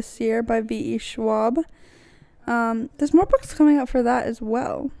Vengeful this year by V.E. Schwab. There's more books coming out for that as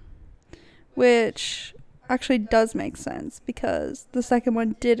well, which actually does make sense because the second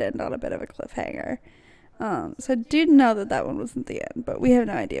one did end on a bit of a cliffhanger. So I do know that one wasn't the end, but we have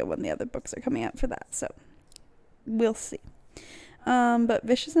no idea when the other books are coming out for that, so we'll see. But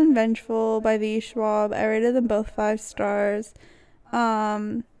Vicious and Vengeful by V.E. Schwab, I rated them both 5 stars.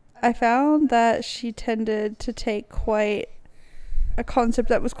 I found that she tended to take quite a concept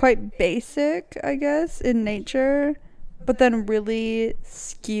that was quite basic, I guess, in nature, but then really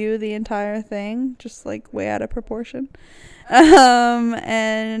skew the entire thing, just like way out of proportion.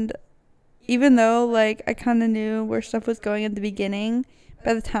 And even though like I kind of knew where stuff was going at the beginning,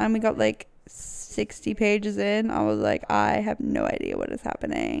 by the time we got like 60 pages in, I was like, I have no idea what is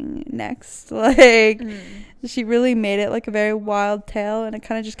happening next. Like, she really made it like a very wild tale, and it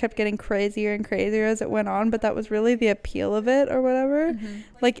kind of just kept getting crazier and crazier as it went on, but that was really the appeal of it or whatever.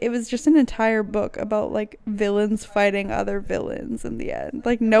 Like, it was just an entire book about like villains fighting other villains in the end.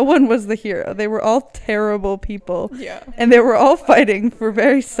 Like, no one was the hero. They were all terrible people. Yeah. And they were all fighting for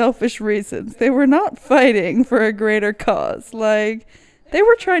very selfish reasons. They were not fighting for a greater cause. Like, they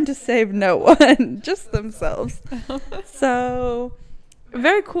were trying to save no one, just themselves. So,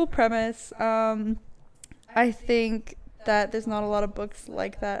 very cool premise. I think that there's not a lot of books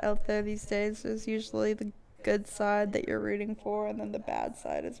like that out there these days. There's usually the good side that you're rooting for, and then the bad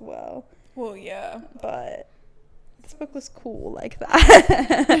side as well. Well, yeah. But this book was cool like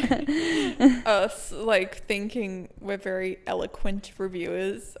that. Us, like, thinking we're very eloquent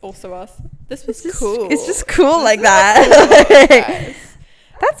reviewers. Also us. This was cool. It's just cool like that. Guys.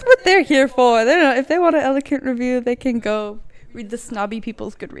 That's what they're here for. They don't know, if they want an eloquent review, they can go read the snobby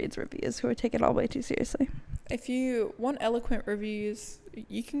people's Goodreads reviews who are taking it all way too seriously. If you want eloquent reviews,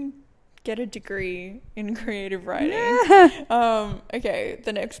 you can get a degree in creative writing. Yeah. Okay,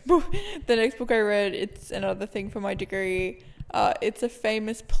 the next book I read, it's another thing for my degree. It's a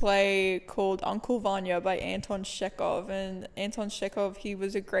famous play called Uncle Vanya by Anton Chekhov. And Anton Chekhov, he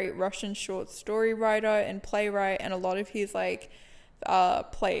was a great Russian short story writer and playwright, and a lot of his like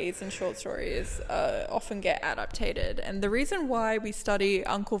plays and short stories often get adapted. And the reason why we study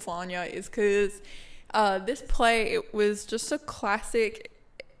Uncle Vanya is because this play, it was just a classic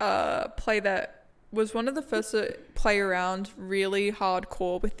play that was one of the first to play around really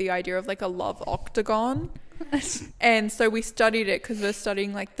hardcore with the idea of like a love octagon. And so we studied it because we're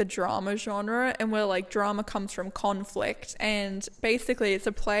studying like the drama genre, and we're like, drama comes from conflict, and basically it's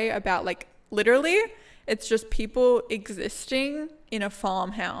a play about like, literally it's just people existing in a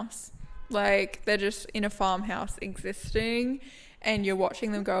farmhouse. Like, they're just in a farmhouse existing, and you're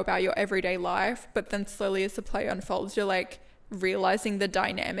watching them go about your everyday life, but then slowly as the play unfolds, you're like realizing the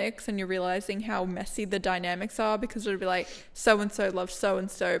dynamics, and you're realizing how messy the dynamics are, because it'll be like, so-and-so loves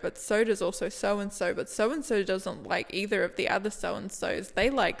so-and-so, but so does also so-and-so, but so-and-so doesn't like either of the other so-and-sos. They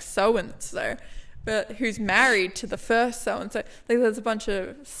like so-and-so, but who's married to the first so-and-so. Like, there's a bunch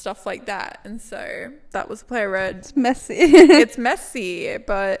of stuff like that. And so that was a play I read. It's messy. It's messy,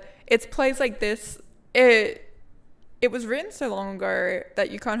 but it's plays like this. It was written so long ago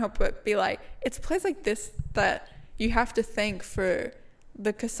that you can't help but be like, it's plays like this that you have to thank for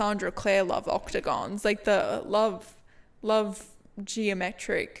the Cassandra Clare love octagons, like the love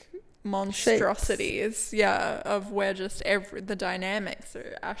geometric monstrosities, shapes. Yeah, of where just the dynamics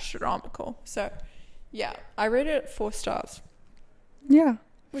are astronomical. So, yeah, I rated it 4 stars. Yeah,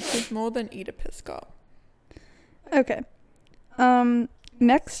 which is more than Oedipus got. Okay.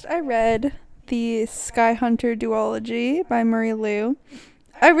 Next, I read the Sky Hunter duology by Murray Liu.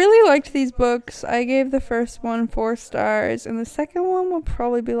 I really liked these books. I gave the first one 4 stars, and the second one will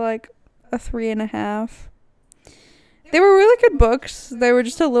probably be like a 3.5. They were really good books. They were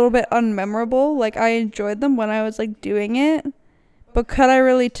just a little bit unmemorable. Like, I enjoyed them when I was like doing it, but could I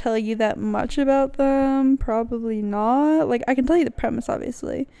really tell you that much about them? Probably not. Like, I can tell you the premise,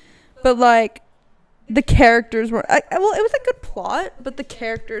 obviously, but like, the characters weren't, well, it was a good plot, but the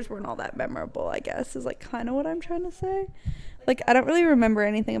characters weren't all that memorable, I guess, is like kind of what I'm trying to say. Like, I don't really remember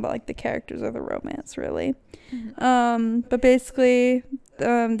anything about like the characters or the romance, really. Mm-hmm. But basically,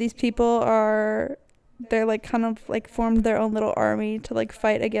 these people they're like kind of like formed their own little army to like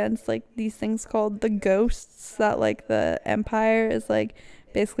fight against like these things called the ghosts that like the Empire is like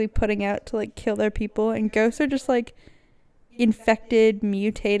basically putting out to like kill their people. And ghosts are just like infected,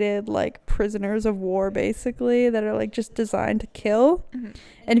 mutated like prisoners of war, basically, that are like just designed to kill. Mm-hmm.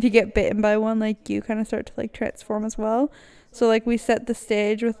 And if you get bitten by one, like you kind of start to like transform as well. So like we set the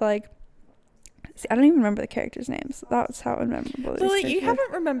stage with like, see, I don't even remember the characters' names. That's how unmemorable it is. Lily, you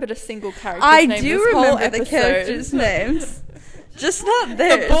haven't remembered a single character's name. I do remember the characters' names, just not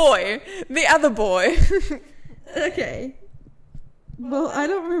theirs. The other boy. Okay. Well, I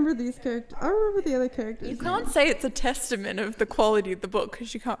don't remember these characters. I remember the other characters. You can't say it's a testament of the quality of the book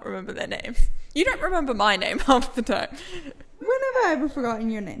because you can't remember their names. You don't remember my name half the time. When have I ever forgotten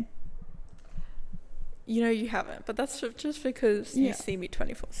your name? You know you haven't, but that's just because you see me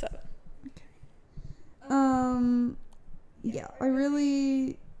 24/7. Okay. Yeah, I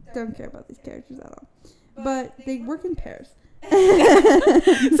really don't care about these characters at all. But they work in pairs.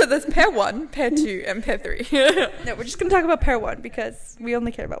 So there's pair 1, pair 2, and pair 3. No, we're just going to talk about pair 1 because we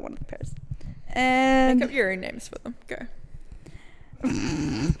only care about one of the pairs. And make up your own names for them. Go.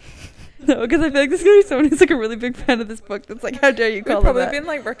 No, because I feel like there's going to be someone who's like a really big fan of this book that's like, how dare you call them that? We've probably been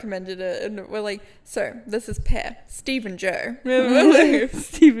like recommended it, and we're like, so this is pair Steve and Joe.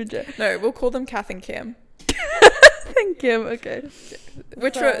 Steve and Joe. No, we'll call them Kath and Kim. And Kim, okay.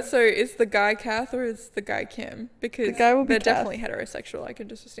 So is the guy Kath or is the guy Kim? Because the guy will be they're Kath. definitely heterosexual, I can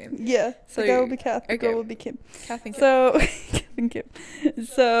just assume. Yeah, so the guy will be Kath, the girl will be Kim. Kath and Kim. So, Kath and Kim.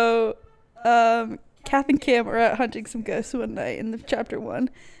 So, Kath and Kim are out hunting some ghosts one night in the chapter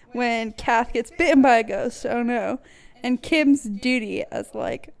 1 when Kath gets bitten by a ghost, oh no. And Kim's duty as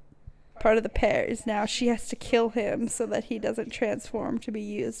like part of the pair is now she has to kill him so that he doesn't transform to be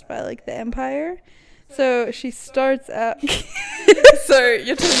used by like the Empire. So she starts out. So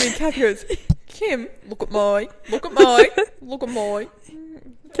you're telling me Kath goes, Kim, look at my.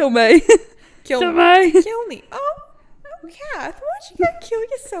 Kill me. Kill me. Kill me. Oh, Kath, why'd you go kill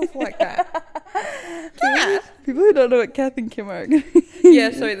yourself like that? Kath. People who don't know what Kath and Kim are.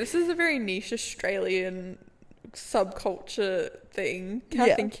 Yeah, so this is a very niche Australian subculture thing.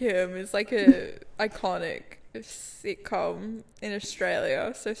 Kath and Kim is like a iconic sitcom in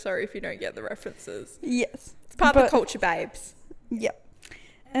Australia, so sorry if you don't get the references. Yes, it's part of the culture, babes. Yep.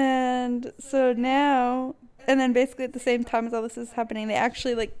 And so now, and then basically at the same time as all this is happening, they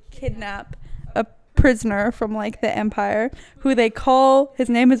actually like kidnap a prisoner from like the Empire who they call, his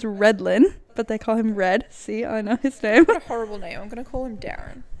name is Redlin, but they call him Red. See, I know his name. What a horrible name. I'm gonna call him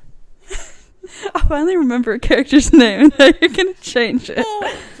Darren. I finally remember a character's name. Now you're gonna change it.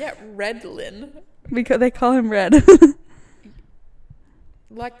 Oh, yeah, Redlin. Because they call him Red.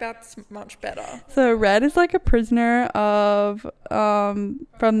 Like, that's much better. So Red is like a prisoner of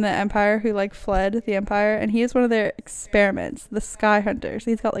from the Empire who like fled the Empire, and he is one of their experiments, the Sky Hunters.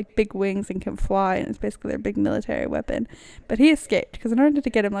 He's got like big wings and can fly, and it's basically their big military weapon. But he escaped because in order to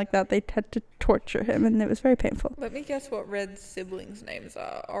get him like that, they had to torture him, and it was very painful. Let me guess what Red's siblings' names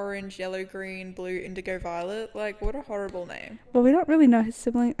are. Orange, yellow, green, blue, indigo, violet. Like, what a horrible name. Well, we don't really know his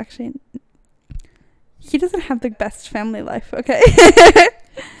sibling. Actually, he doesn't have the best family life. Okay.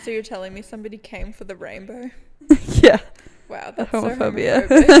 So you're telling me somebody came for the rainbow? Yeah. Wow, The that's so homophobia.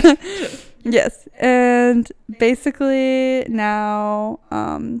 homophobic. Yes, and basically now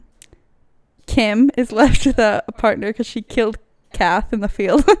Kim is left with a partner because she killed Kath in the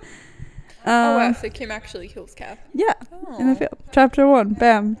field. Oh wow, so Kim actually kills Kath. Yeah, Oh. in the field. Chapter 1,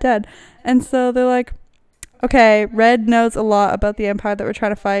 bam, dead. And so they're like, okay, Red knows a lot about the Empire that we're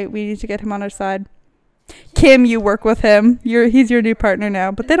trying to fight. We need to get him on our side. Kim, you work with him. He's your new partner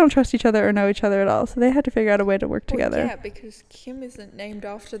now. But they don't trust each other or know each other at all. So they had to figure out a way to work together. Well, yeah, because Kim isn't named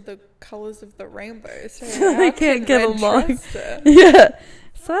after the colours of the rainbow, so So how they can't can get Red along. trust her? Yeah.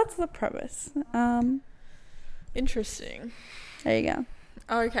 So that's the premise. Interesting. There you go.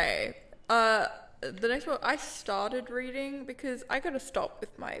 Okay. The next one I started reading because I gotta stop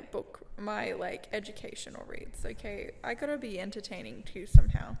with my book, my like educational reads. Okay, I gotta be entertaining too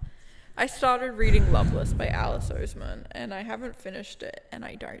somehow. I started reading Loveless by Alice Oseman, and I haven't finished it, and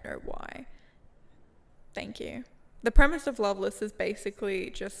I don't know why. Thank you. The premise of Loveless is basically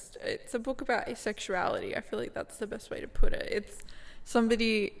just, it's a book about asexuality. I feel like that's the best way to put it. It's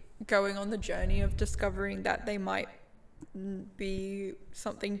somebody going on the journey of discovering that they might be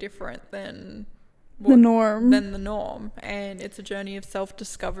something different than The norm. And it's a journey of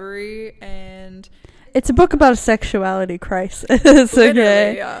self-discovery, and It's a book about a sexuality crisis. literally,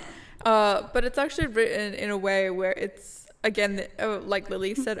 Okay. yeah. But it's actually written in a way where it's, again, like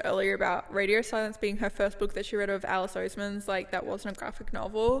Lily said earlier about Radio Silence being her first book that she read of Alice Oseman's, like, that wasn't a graphic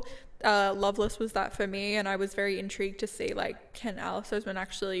novel. Loveless was that for me, and I was very intrigued to see, like, can Alice Oseman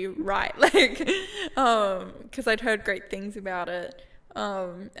actually write? Like, because I'd heard great things about it.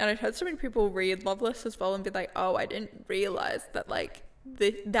 And I'd heard so many people read Loveless as well and be like, oh, I didn't realize that, like,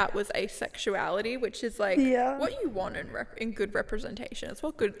 that was asexuality, which is like what you want in good representation. That's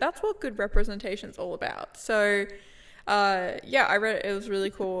what good representation is all about. So yeah, I read it. It was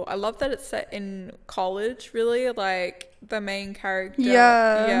really cool. I love that it's set in college, really, like the main character.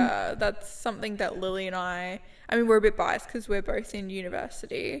 Yeah, that's something that Lily and I mean, we're a bit biased because we're both in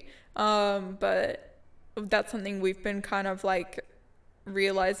university, but that's something we've been kind of like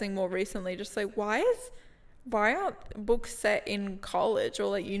realizing more recently, just like why aren't books set in college or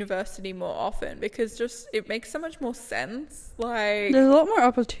like university more often? Because just it makes so much more sense. Like, there's a lot more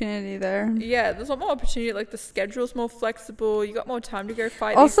opportunity there. Yeah, there's a lot more opportunity. Like, the schedule's more flexible. You got more time to go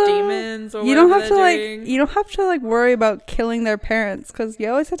fight Also, these demons or you don't whatever have to they're like doing. you don't have to like worry about killing their parents, because you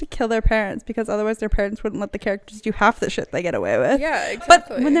always have to kill their parents, because otherwise their parents wouldn't let the characters do half the shit they get away with. Yeah,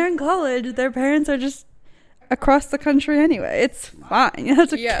 exactly. But when they're in college, their parents are just across the country anyway. It's fine. You don't have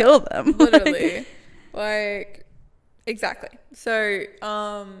to kill them. Literally. Like, exactly. So,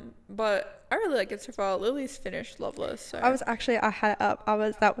 but I really like it so far. Lily's finished Loveless. So. I had it up.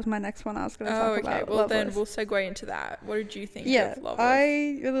 That was my next one I was going to talk about. Well, Loveless. then we'll segue into that. What did you think of Loveless?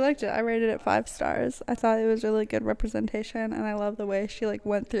 I really liked it. I rated it 5 stars. I thought it was really good representation, and I love the way she like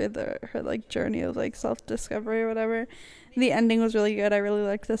went through her like journey of like self-discovery or whatever. The ending was really good. I really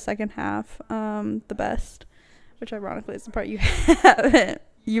liked the second half the best, which ironically is the part you haven't.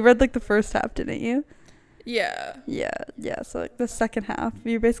 You read like the first half, didn't you? Yeah. Yeah. So like the second half,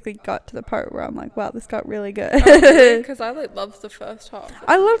 you basically got to the part where I'm like, wow, this got really good. Because I like loved the first half.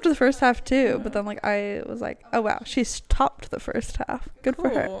 I loved the first half too, but then like I was like, oh wow, she's topped the first half. Good for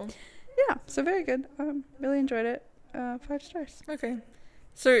her. Yeah, so very good. Really enjoyed it. 5 stars. Okay.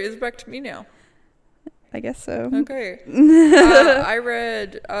 So it's back to me now. I guess so. Okay. I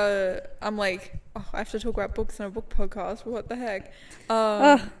read, I'm like, oh, I have to talk about books in a book podcast. What the heck?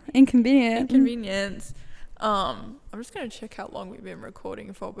 Inconvenient. Inconvenience. I'm just going to check how long we've been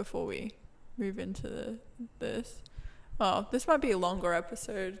recording for before we move into this. Oh, this might be a longer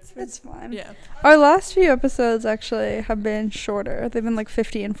episode. It's fine. Yeah. Our last few episodes actually have been shorter. They've been like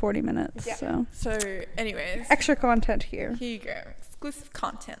 50 and 40 minutes. Yeah. So, anyways. Extra content here. Here you go. Exclusive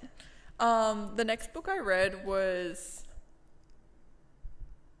content. The next book I read was...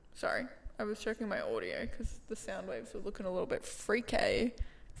 Sorry. I was checking my audio because the sound waves were looking a little bit freaky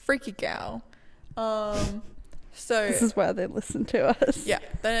gal. So this is why they listen to us. Yeah.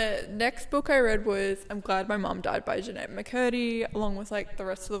 The next book I read was I'm Glad My Mom Died by Jeanette McCurdy, along with like the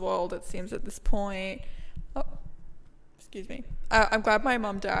rest of the world, it seems, at this point. Oh, excuse me. I'm Glad My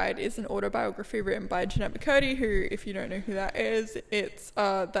Mum Died is an autobiography written by Jeanette McCurdy, who, if you don't know who that is, it's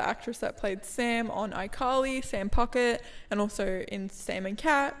the actress that played Sam on iCarly, Sam Puckett, and also in Sam and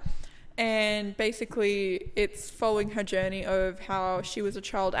Cat. And basically, it's following her journey of how she was a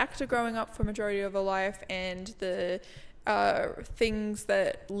child actor growing up for majority of her life, and the things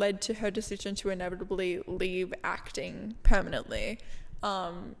that led to her decision to inevitably leave acting permanently.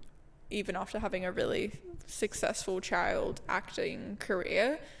 Even after having a really successful child acting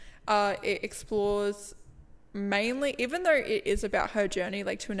career. It explores mainly, even though it is about her journey,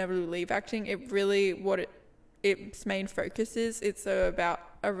 like to inevitably leave acting, it really, its main focus is, it's about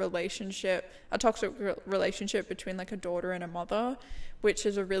a relationship, a toxic relationship between like a daughter and a mother, which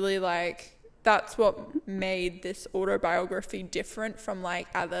is a really like, that's what made this autobiography different from like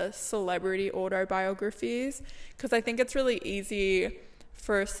other celebrity autobiographies. Because I think it's really easy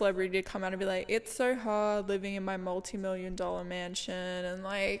for a celebrity to come out and be like, it's so hard living in my multi-million-dollar mansion, and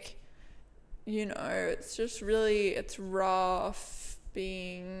like, you know, it's just really, it's rough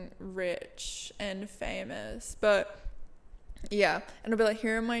being rich and famous. But yeah, and I'll be like,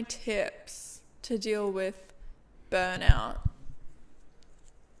 here are my tips to deal with burnout.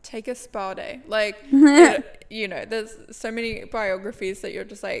 Take a spa day. Like, you know, there's so many biographies that you're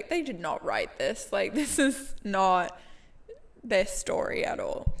just like, they did not write this. Like, this is not their story at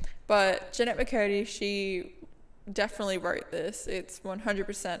all. But Jeanette McCurdy, she definitely wrote this. It's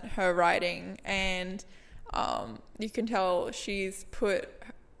 100% her writing, and you can tell she's put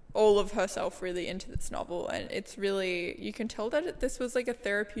all of herself really into this novel, and it's really, you can tell that this was like a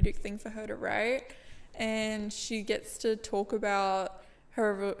therapeutic thing for her to write. And she gets to talk about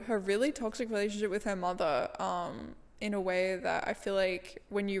her really toxic relationship with her mother, in a way that I feel like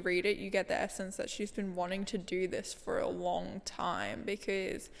when you read it, you get the essence that she's been wanting to do this for a long time.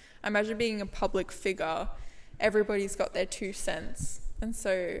 Because I imagine being a public figure, everybody's got their 2 cents. And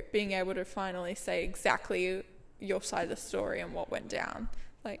so being able to finally say exactly your side of the story and what went down,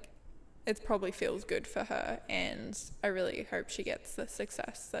 like, it probably feels good for her. And I really hope she gets the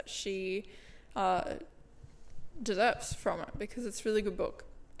success that she deserves from it, because it's a really good book.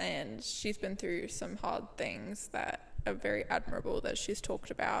 And she's been through some hard things that are very admirable that she's talked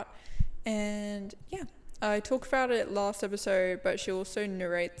about. And yeah, I talked about it last episode, but she also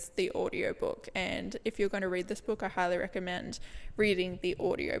narrates the audiobook. And if you're going to read this book, I highly recommend reading the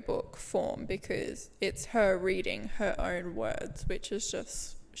audiobook form, because it's her reading her own words, which is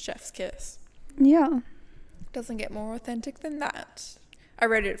just chef's kiss. Yeah. Doesn't get more authentic than that. I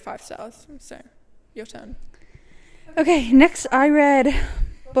rated it 5 stars, so your turn. Okay, next I read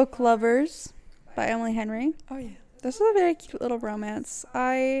Book Lovers by Emily Henry. Oh yeah. This is a very cute little romance.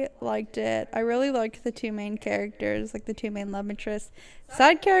 I liked it. I really liked the 2 main characters, like the 2 main love interests.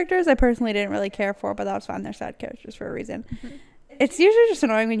 Side characters I personally didn't really care for, but that was fine. They're side characters for a reason. Mm-hmm. It's usually just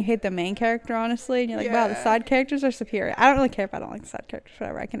annoying when you hate the main character, honestly, and you're like, wow, the side characters are superior. I don't really care if I don't like the side characters,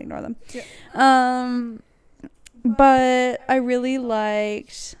 whatever, I can ignore them. Yeah. But I really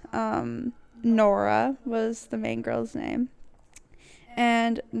liked Nora was the main girl's name.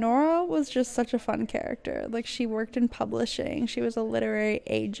 And Nora was just such a fun character. Like, she worked in publishing. She was a literary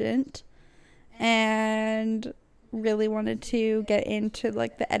agent and really wanted to get into,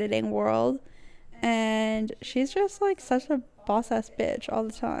 like, the editing world. And she's just, like, such a boss-ass bitch all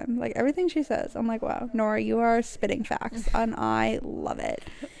the time. Like, everything she says, I'm like, wow, Nora, you are spitting facts. And I love it.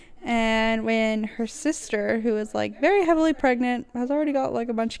 And when her sister, who is, like, very heavily pregnant, has already got, like,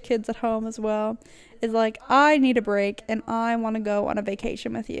 a bunch of kids at home as well, is like, I need a break and I want to go on a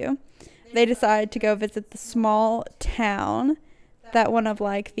vacation with you. They decide to go visit the small town that one of,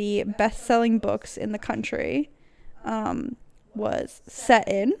 like, the best-selling books in the country was set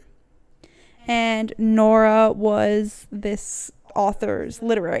in. And Nora was this author's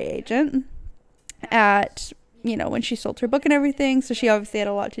literary agent at, you know, when she sold her book and everything. So she obviously had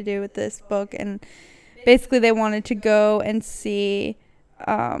a lot to do with this book. And basically they wanted to go and see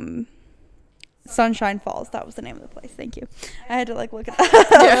Sunshine Falls. That was the name of the place. Thank you. I had to, like, look it up.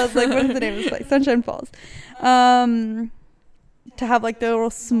 Yeah. I was like, what is the name of this place? Sunshine Falls. To have, like, the little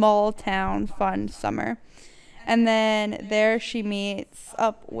small town fun summer. And then there she meets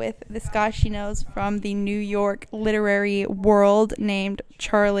up with this guy she knows from the New York literary world named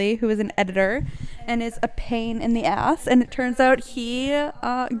Charlie, who is an editor and is a pain in the ass. And it turns out he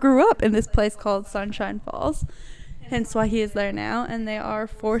grew up in this place called Sunshine Falls, hence why he is there now. And they are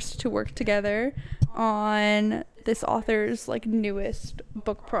forced to work together on this author's, like, newest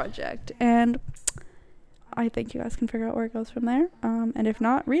book project. And I think you guys can figure out where it goes from there. And if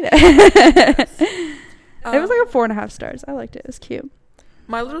not, read it. It was like a 4.5 stars. I liked it. It was cute.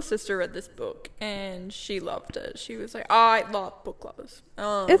 my little sister read this book and she loved it. She was like, I love book lovers.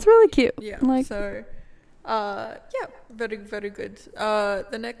 It's really cute. Yeah. Like, So, yeah, very, very good.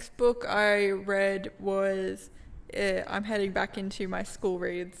 The next book I read was, I'm heading back into my school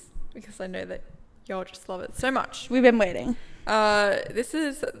reads because I know that y'all just love it so much. we've been waiting. This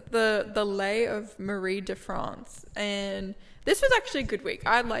is the Lay of Marie de France, and this was actually a good week.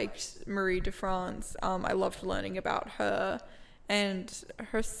 I liked Marie de France. I loved learning about her and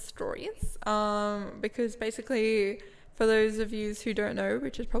her stories, because basically, for those of you who don't know,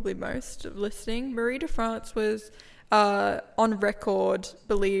 which is probably most of listening, Marie de France was on record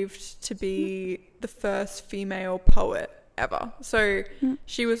believed to be the first female poet ever. So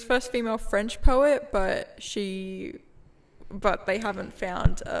she was first female French poet, but they haven't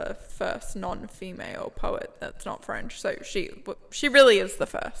found a first non-female poet that's not French. So she really is the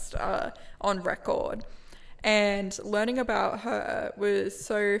first on record. And learning about her was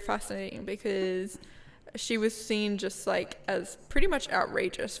so fascinating because she was seen just like as pretty much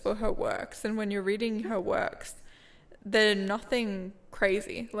outrageous for her works. And when you're reading her works, they're nothing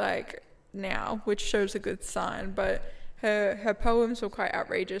crazy like now, which shows a good sign. But her poems were quite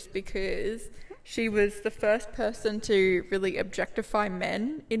outrageous because she was the first person to really objectify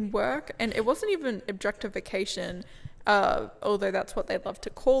men in work. And it wasn't even objectification, although that's what they love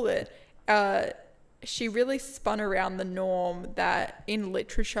to call it. She really spun around the norm that in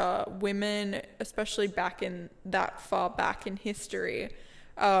literature, women, especially that far back in history,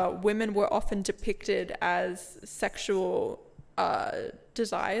 women were often depicted as sexual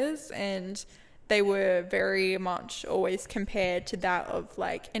desires, and they were very much always compared to that of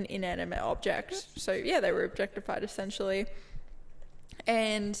like an inanimate object. So yeah, they were objectified essentially.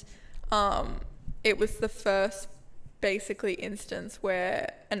 And it was the first basically instance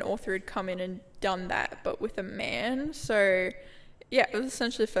where an author had come in and done that, but with a man. So yeah, it was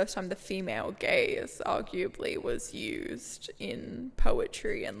essentially the first time the female gaze arguably was used in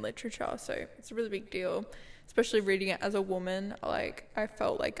poetry and literature. So it's a really big deal, especially reading it as a woman. Like, I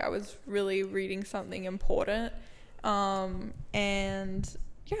felt like I was really reading something important. And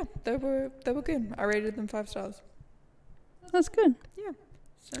yeah, they were good. I rated them 5 stars. That's good. Yeah.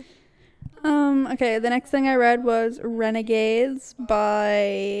 So Okay, the next thing I read was Renegades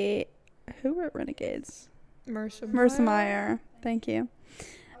by... Who wrote Renegades? Marissa Meyer. Thank you.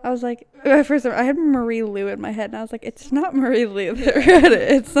 I was like, first I had Marie Lu in my head, and I was like, it's not Marie Lu that wrote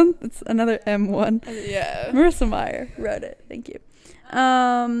it. It's another M1. Yeah. Marissa Meyer wrote it. Thank you.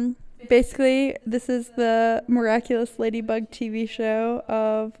 Basically, this is the Miraculous Ladybug TV show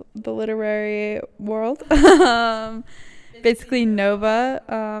of the literary world. Basically,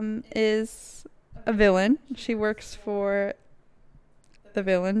 Nova is a villain. She works for the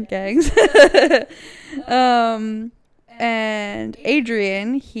villain gangs. And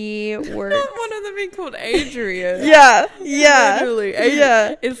Adrian, he works... One of them being called Adrian. Yeah. Literally.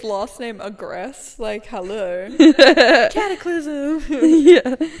 Yeah. His last name Aggress. Like, hello. Cataclysm.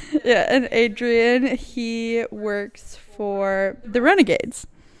 Yeah, and Adrian, he works for the Renegades,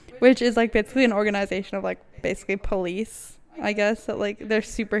 which is like basically an organization of like basically police, I guess, that like they're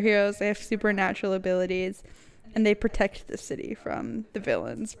superheroes, they have supernatural abilities, and they protect the city from the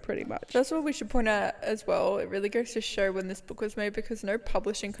villains, pretty much. That's what we should point out as well. It really goes to show when this book was made, because no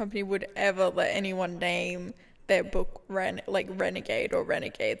publishing company would ever let anyone name their book Renegade or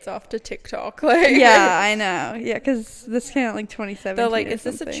Renegades after TikTok. Like, yeah, I know. Yeah, because this came out like 2017. They're like, is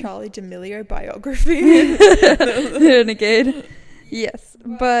this a Charlie D'Amelio biography? Renegade. Yes,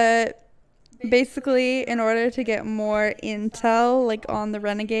 but basically, in order to get more intel, like on the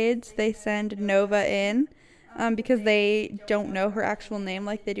Renegades, they send Nova in. Because they don't know her actual name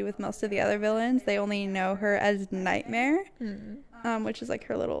like they do with most of the other villains. They only know her as Nightmare, which is like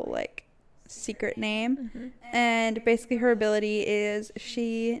her little like secret name. Mm-hmm. And basically her ability is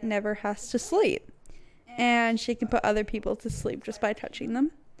she never has to sleep. And she can put other people to sleep just by touching them.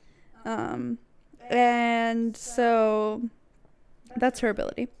 And so that's her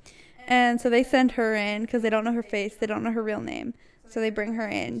ability. And so they send her in because they don't know her face. They don't know her real name. So they bring her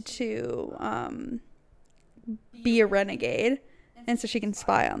in to... be a renegade, and so she can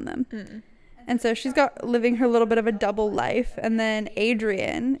spy on them. And so she's got living her little bit of a double life, and then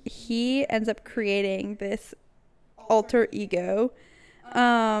Adrian, he ends up creating this alter ego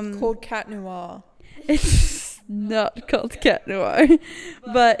called Cat Noir. It's not called Cat Noir,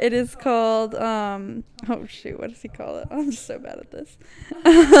 but it is called oh shoot, what does he call it? I'm just so bad at this.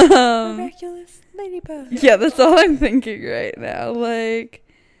 Miraculous Ladybug. Yeah, that's all I'm thinking right now. Like,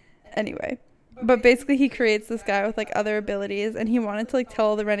 anyway. But basically he creates this guy with like other abilities, and he wanted to like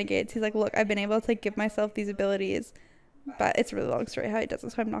tell the Renegades, he's like, look, I've been able to like give myself these abilities but it's a really long story how he does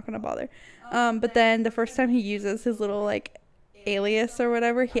it, so I'm not going to bother. But then the first time he uses his little, like, alias or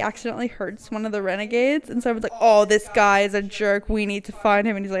whatever, he accidentally hurts one of the renegades, and so I was like, oh, this guy is a jerk, we need to find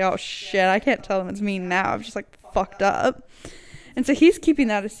him. And he's like, oh shit, I can't tell him it's me now, I'm just like fucked up. And so he's keeping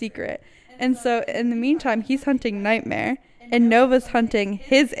that a secret, and so in the meantime he's hunting Nightmare, and Nova's hunting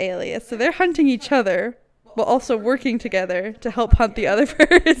his alias, so they're hunting each other while also working together to help hunt the other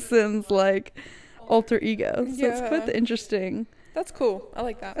person's, like, alter ego. So it's quite interesting. That's cool. I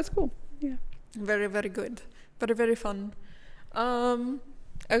like that. That's cool. Yeah. Very, very good. Very, very fun.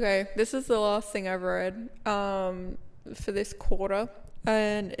 Okay, this is the last thing I've read for this quarter,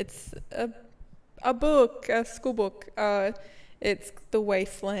 and it's a book, a school book. It's The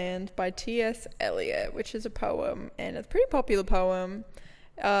Wasteland by T.S. Eliot, which is a poem, and it's a pretty popular poem,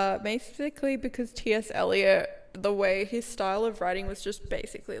 basically because T.S. Eliot, the way his style of writing was just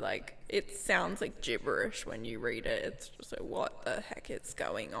basically like, it sounds like gibberish when you read it. It's just like, what the heck is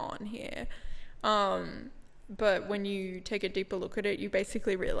going on here? But when you take a deeper look at it, you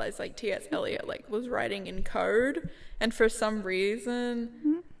basically realize, like, T.S. Eliot, like, was writing in code, and for some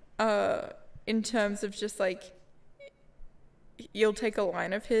reason, in terms of just, like, you'll take a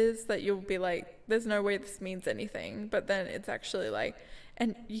line of his that you'll be like, there's no way this means anything, but then it's actually like,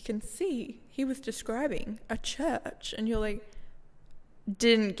 and you can see he was describing a church, and you're like,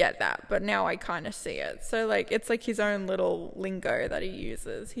 didn't get that, but now I kind of see it. So, like, it's like his own little lingo that he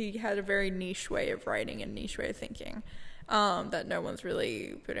uses. He had a very niche way of writing and niche way of thinking that no one's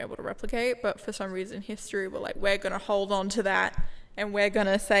really been able to replicate, but for some reason history were like, we're going to hold on to that, and we're going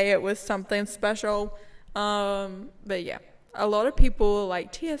to say it was something special. But yeah, a lot of people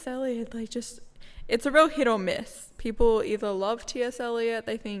like T.S. Eliot, like, just, it's a real hit or miss. People either love T.S. Eliot,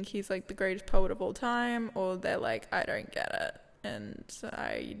 they think he's like the greatest poet of all time, or they're like, I don't get it. And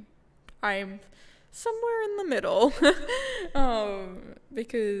I'm somewhere in the middle,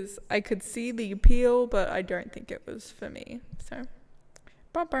 because I could see the appeal, but I don't think it was for me. So,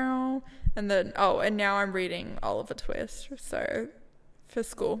 and then, and now I'm reading Oliver Twist, so, for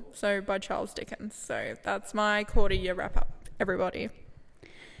school, so by Charles Dickens. So that's my quarter year wrap up, everybody.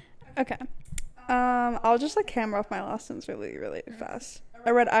 Okay. I'll just, like, hammer off my last ones really, really fast.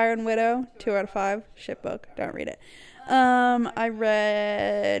 I read Iron Widow, 2 out of 5. Shit book. Don't read it. I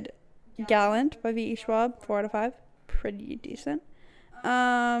read Gallant by V.E. Schwab, 4 out of 5. Pretty decent.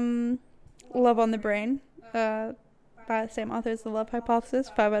 Love on the Brain, by the same author as The Love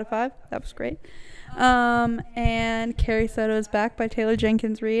Hypothesis, 5 out of 5. That was great. And Carrie Soto is Back by Taylor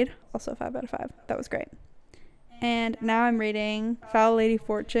Jenkins Reid, also 5 out of 5. That was great. And now I'm reading Foul Lady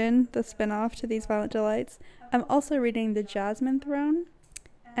Fortune, the spin-off to These Violent Delights. I'm also reading The Jasmine Throne.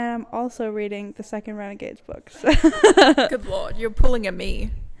 And I'm also reading the second Renegades books. Good lord, you're pulling at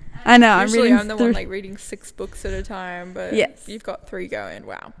me. I know. Usually I'm the one, like, reading 6 books at a time, but yes, you've got 3 going.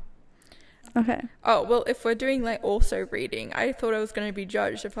 Wow. Okay. Oh, well, if we're doing, like, also reading, I thought I was going to be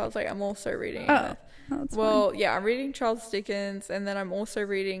judged if I was like, I'm also reading. Oh, that's well, fine. yeah, I'm reading Charles Dickens, and then I'm also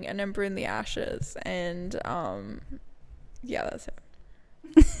reading An Ember in the Ashes, and yeah, that's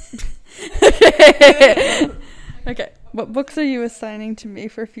it. Okay. What books are you assigning to me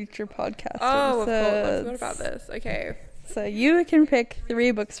for future podcast Oh, episodes? of course. I forgot about this. Okay. So you can pick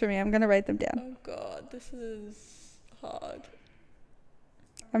 3 books for me. I'm going to write them down. Oh, God. This is hard.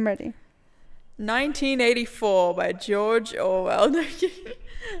 I'm ready. 1984 by George Orwell.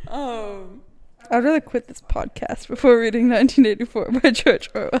 I'd rather quit this podcast before reading 1984 by George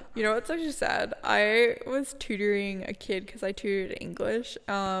Orwell. You know what's actually sad? I was tutoring a kid because I tutored English,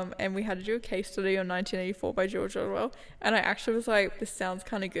 and we had to do a case study on 1984 by George Orwell, and I actually was like, this sounds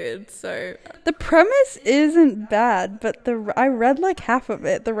kind of good, so... The premise isn't bad, but I read like half of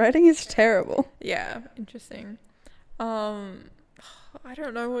it. The writing is terrible. Yeah, interesting. I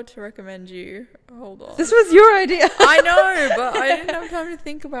don't know what to recommend you. Hold on. This was your idea. I know, but I didn't have time to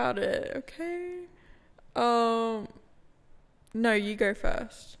think about it, okay? No, you go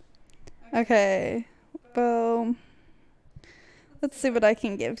first. Okay. Well, let's see what I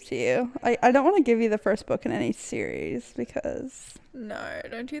can give to you. I don't want to give you the first book in any series because... No,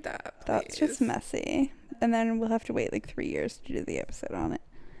 don't do that, please. That's just messy. And then we'll have to wait like 3 years to do the episode on it.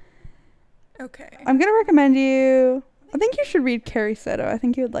 Okay. I'm going to recommend you... I think you should read Carrie Soto. I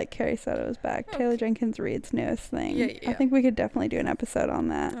think you would like Carrie Soto's Back. Okay. Taylor Jenkins Reid's newest thing. Yeah. I think we could definitely do an episode on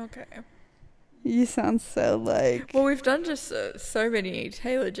that. Okay. You sound so like... Well, we've done just so many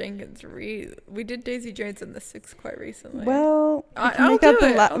Taylor Jenkins Reid. We did Daisy Jones and the Six quite recently. Well, I'll do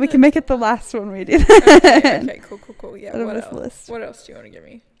it. We can make it the last one we do. Okay, cool. Yeah, Out of what this else? list. What else do you want to give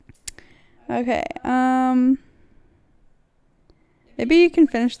me? Okay, maybe you can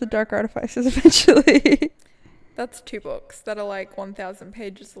finish The Dark Artifices eventually. That's 2 books that are like 1,000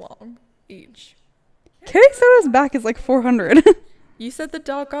 pages long each. Carrie Soda's back is like 400. You said The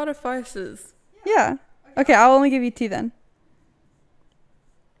Dark Artifices. Yeah. Okay, I'll only give you 2 then.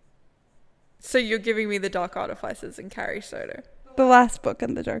 So you're giving me The Dark Artifices and Carrie Soda. The last book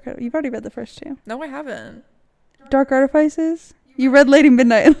in the Dark Artifices. You've already read the first 2. No, I haven't. Dark Artifices? You read Lady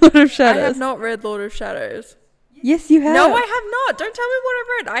Midnight and Lord of Shadows. I have not read Lord of Shadows. Yes, you have. No, I have not. Don't tell me what I've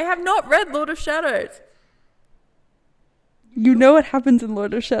read. I have not read Lord of Shadows. You know what happens in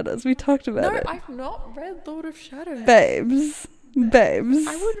Lord of Shadows. We talked about it. No, I've not read Lord of Shadows. Babes. I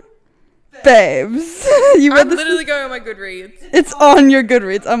would... Babes. You read I'm literally going on my Goodreads. It's on your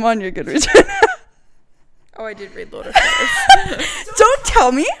Goodreads. I'm on your Goodreads right now. Oh, I did read Lord of Shadows. Don't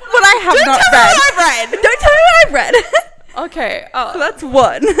tell me what I have not read. What I've read. Don't tell me what I've read. Okay. So that's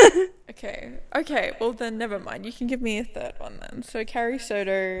 1. Okay. Well, then never mind. You can give me a third one then. So Carrie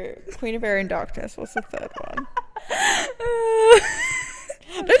Soda, Queen of Air and Darkness. What's the third one?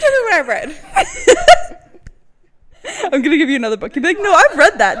 Don't tell me what I've read. I'm gonna give you another book. You'd be like, no, I've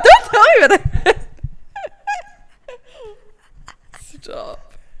read that. Don't tell me what I read.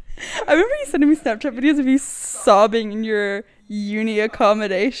 Stop. I remember you sending me Snapchat videos of you sobbing in your uni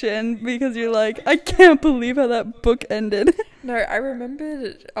accommodation because you're like, I can't believe how that book ended. No, I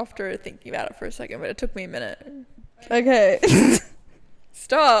remembered after thinking about it for a second, but it took me a minute. Okay.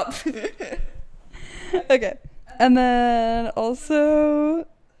 Stop. Okay. And then also,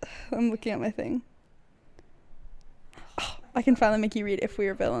 I'm looking at my thing. Oh, I can finally make you read If We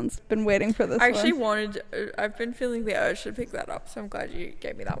Were Villains. Been waiting for this I actually one. I've been feeling the urge to pick that up, so I'm glad you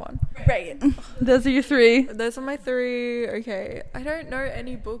gave me that one. Right. Those are your 3. Those are my 3. Okay. I don't know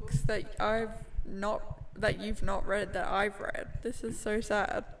any books that you've not read that I've read. This is so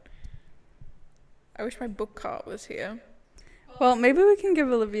sad. I wish my book cart was here. Well, maybe we can give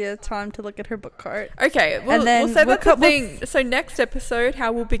Olivia time to look at her book cart. Okay, we'll say that's the thing. So next episode,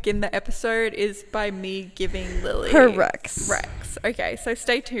 how we'll begin the episode is by me giving Lily her Rex. Okay, so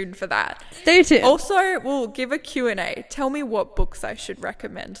stay tuned for that. Stay tuned. Also, we'll give a Q&A. Tell me what books I should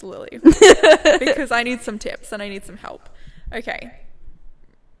recommend, Lily. Because I need some tips and I need some help. Okay.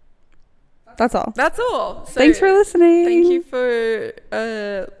 That's all. So thanks for listening. Thank you for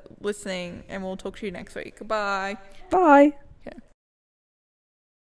listening, and we'll talk to you next week. Bye. Bye.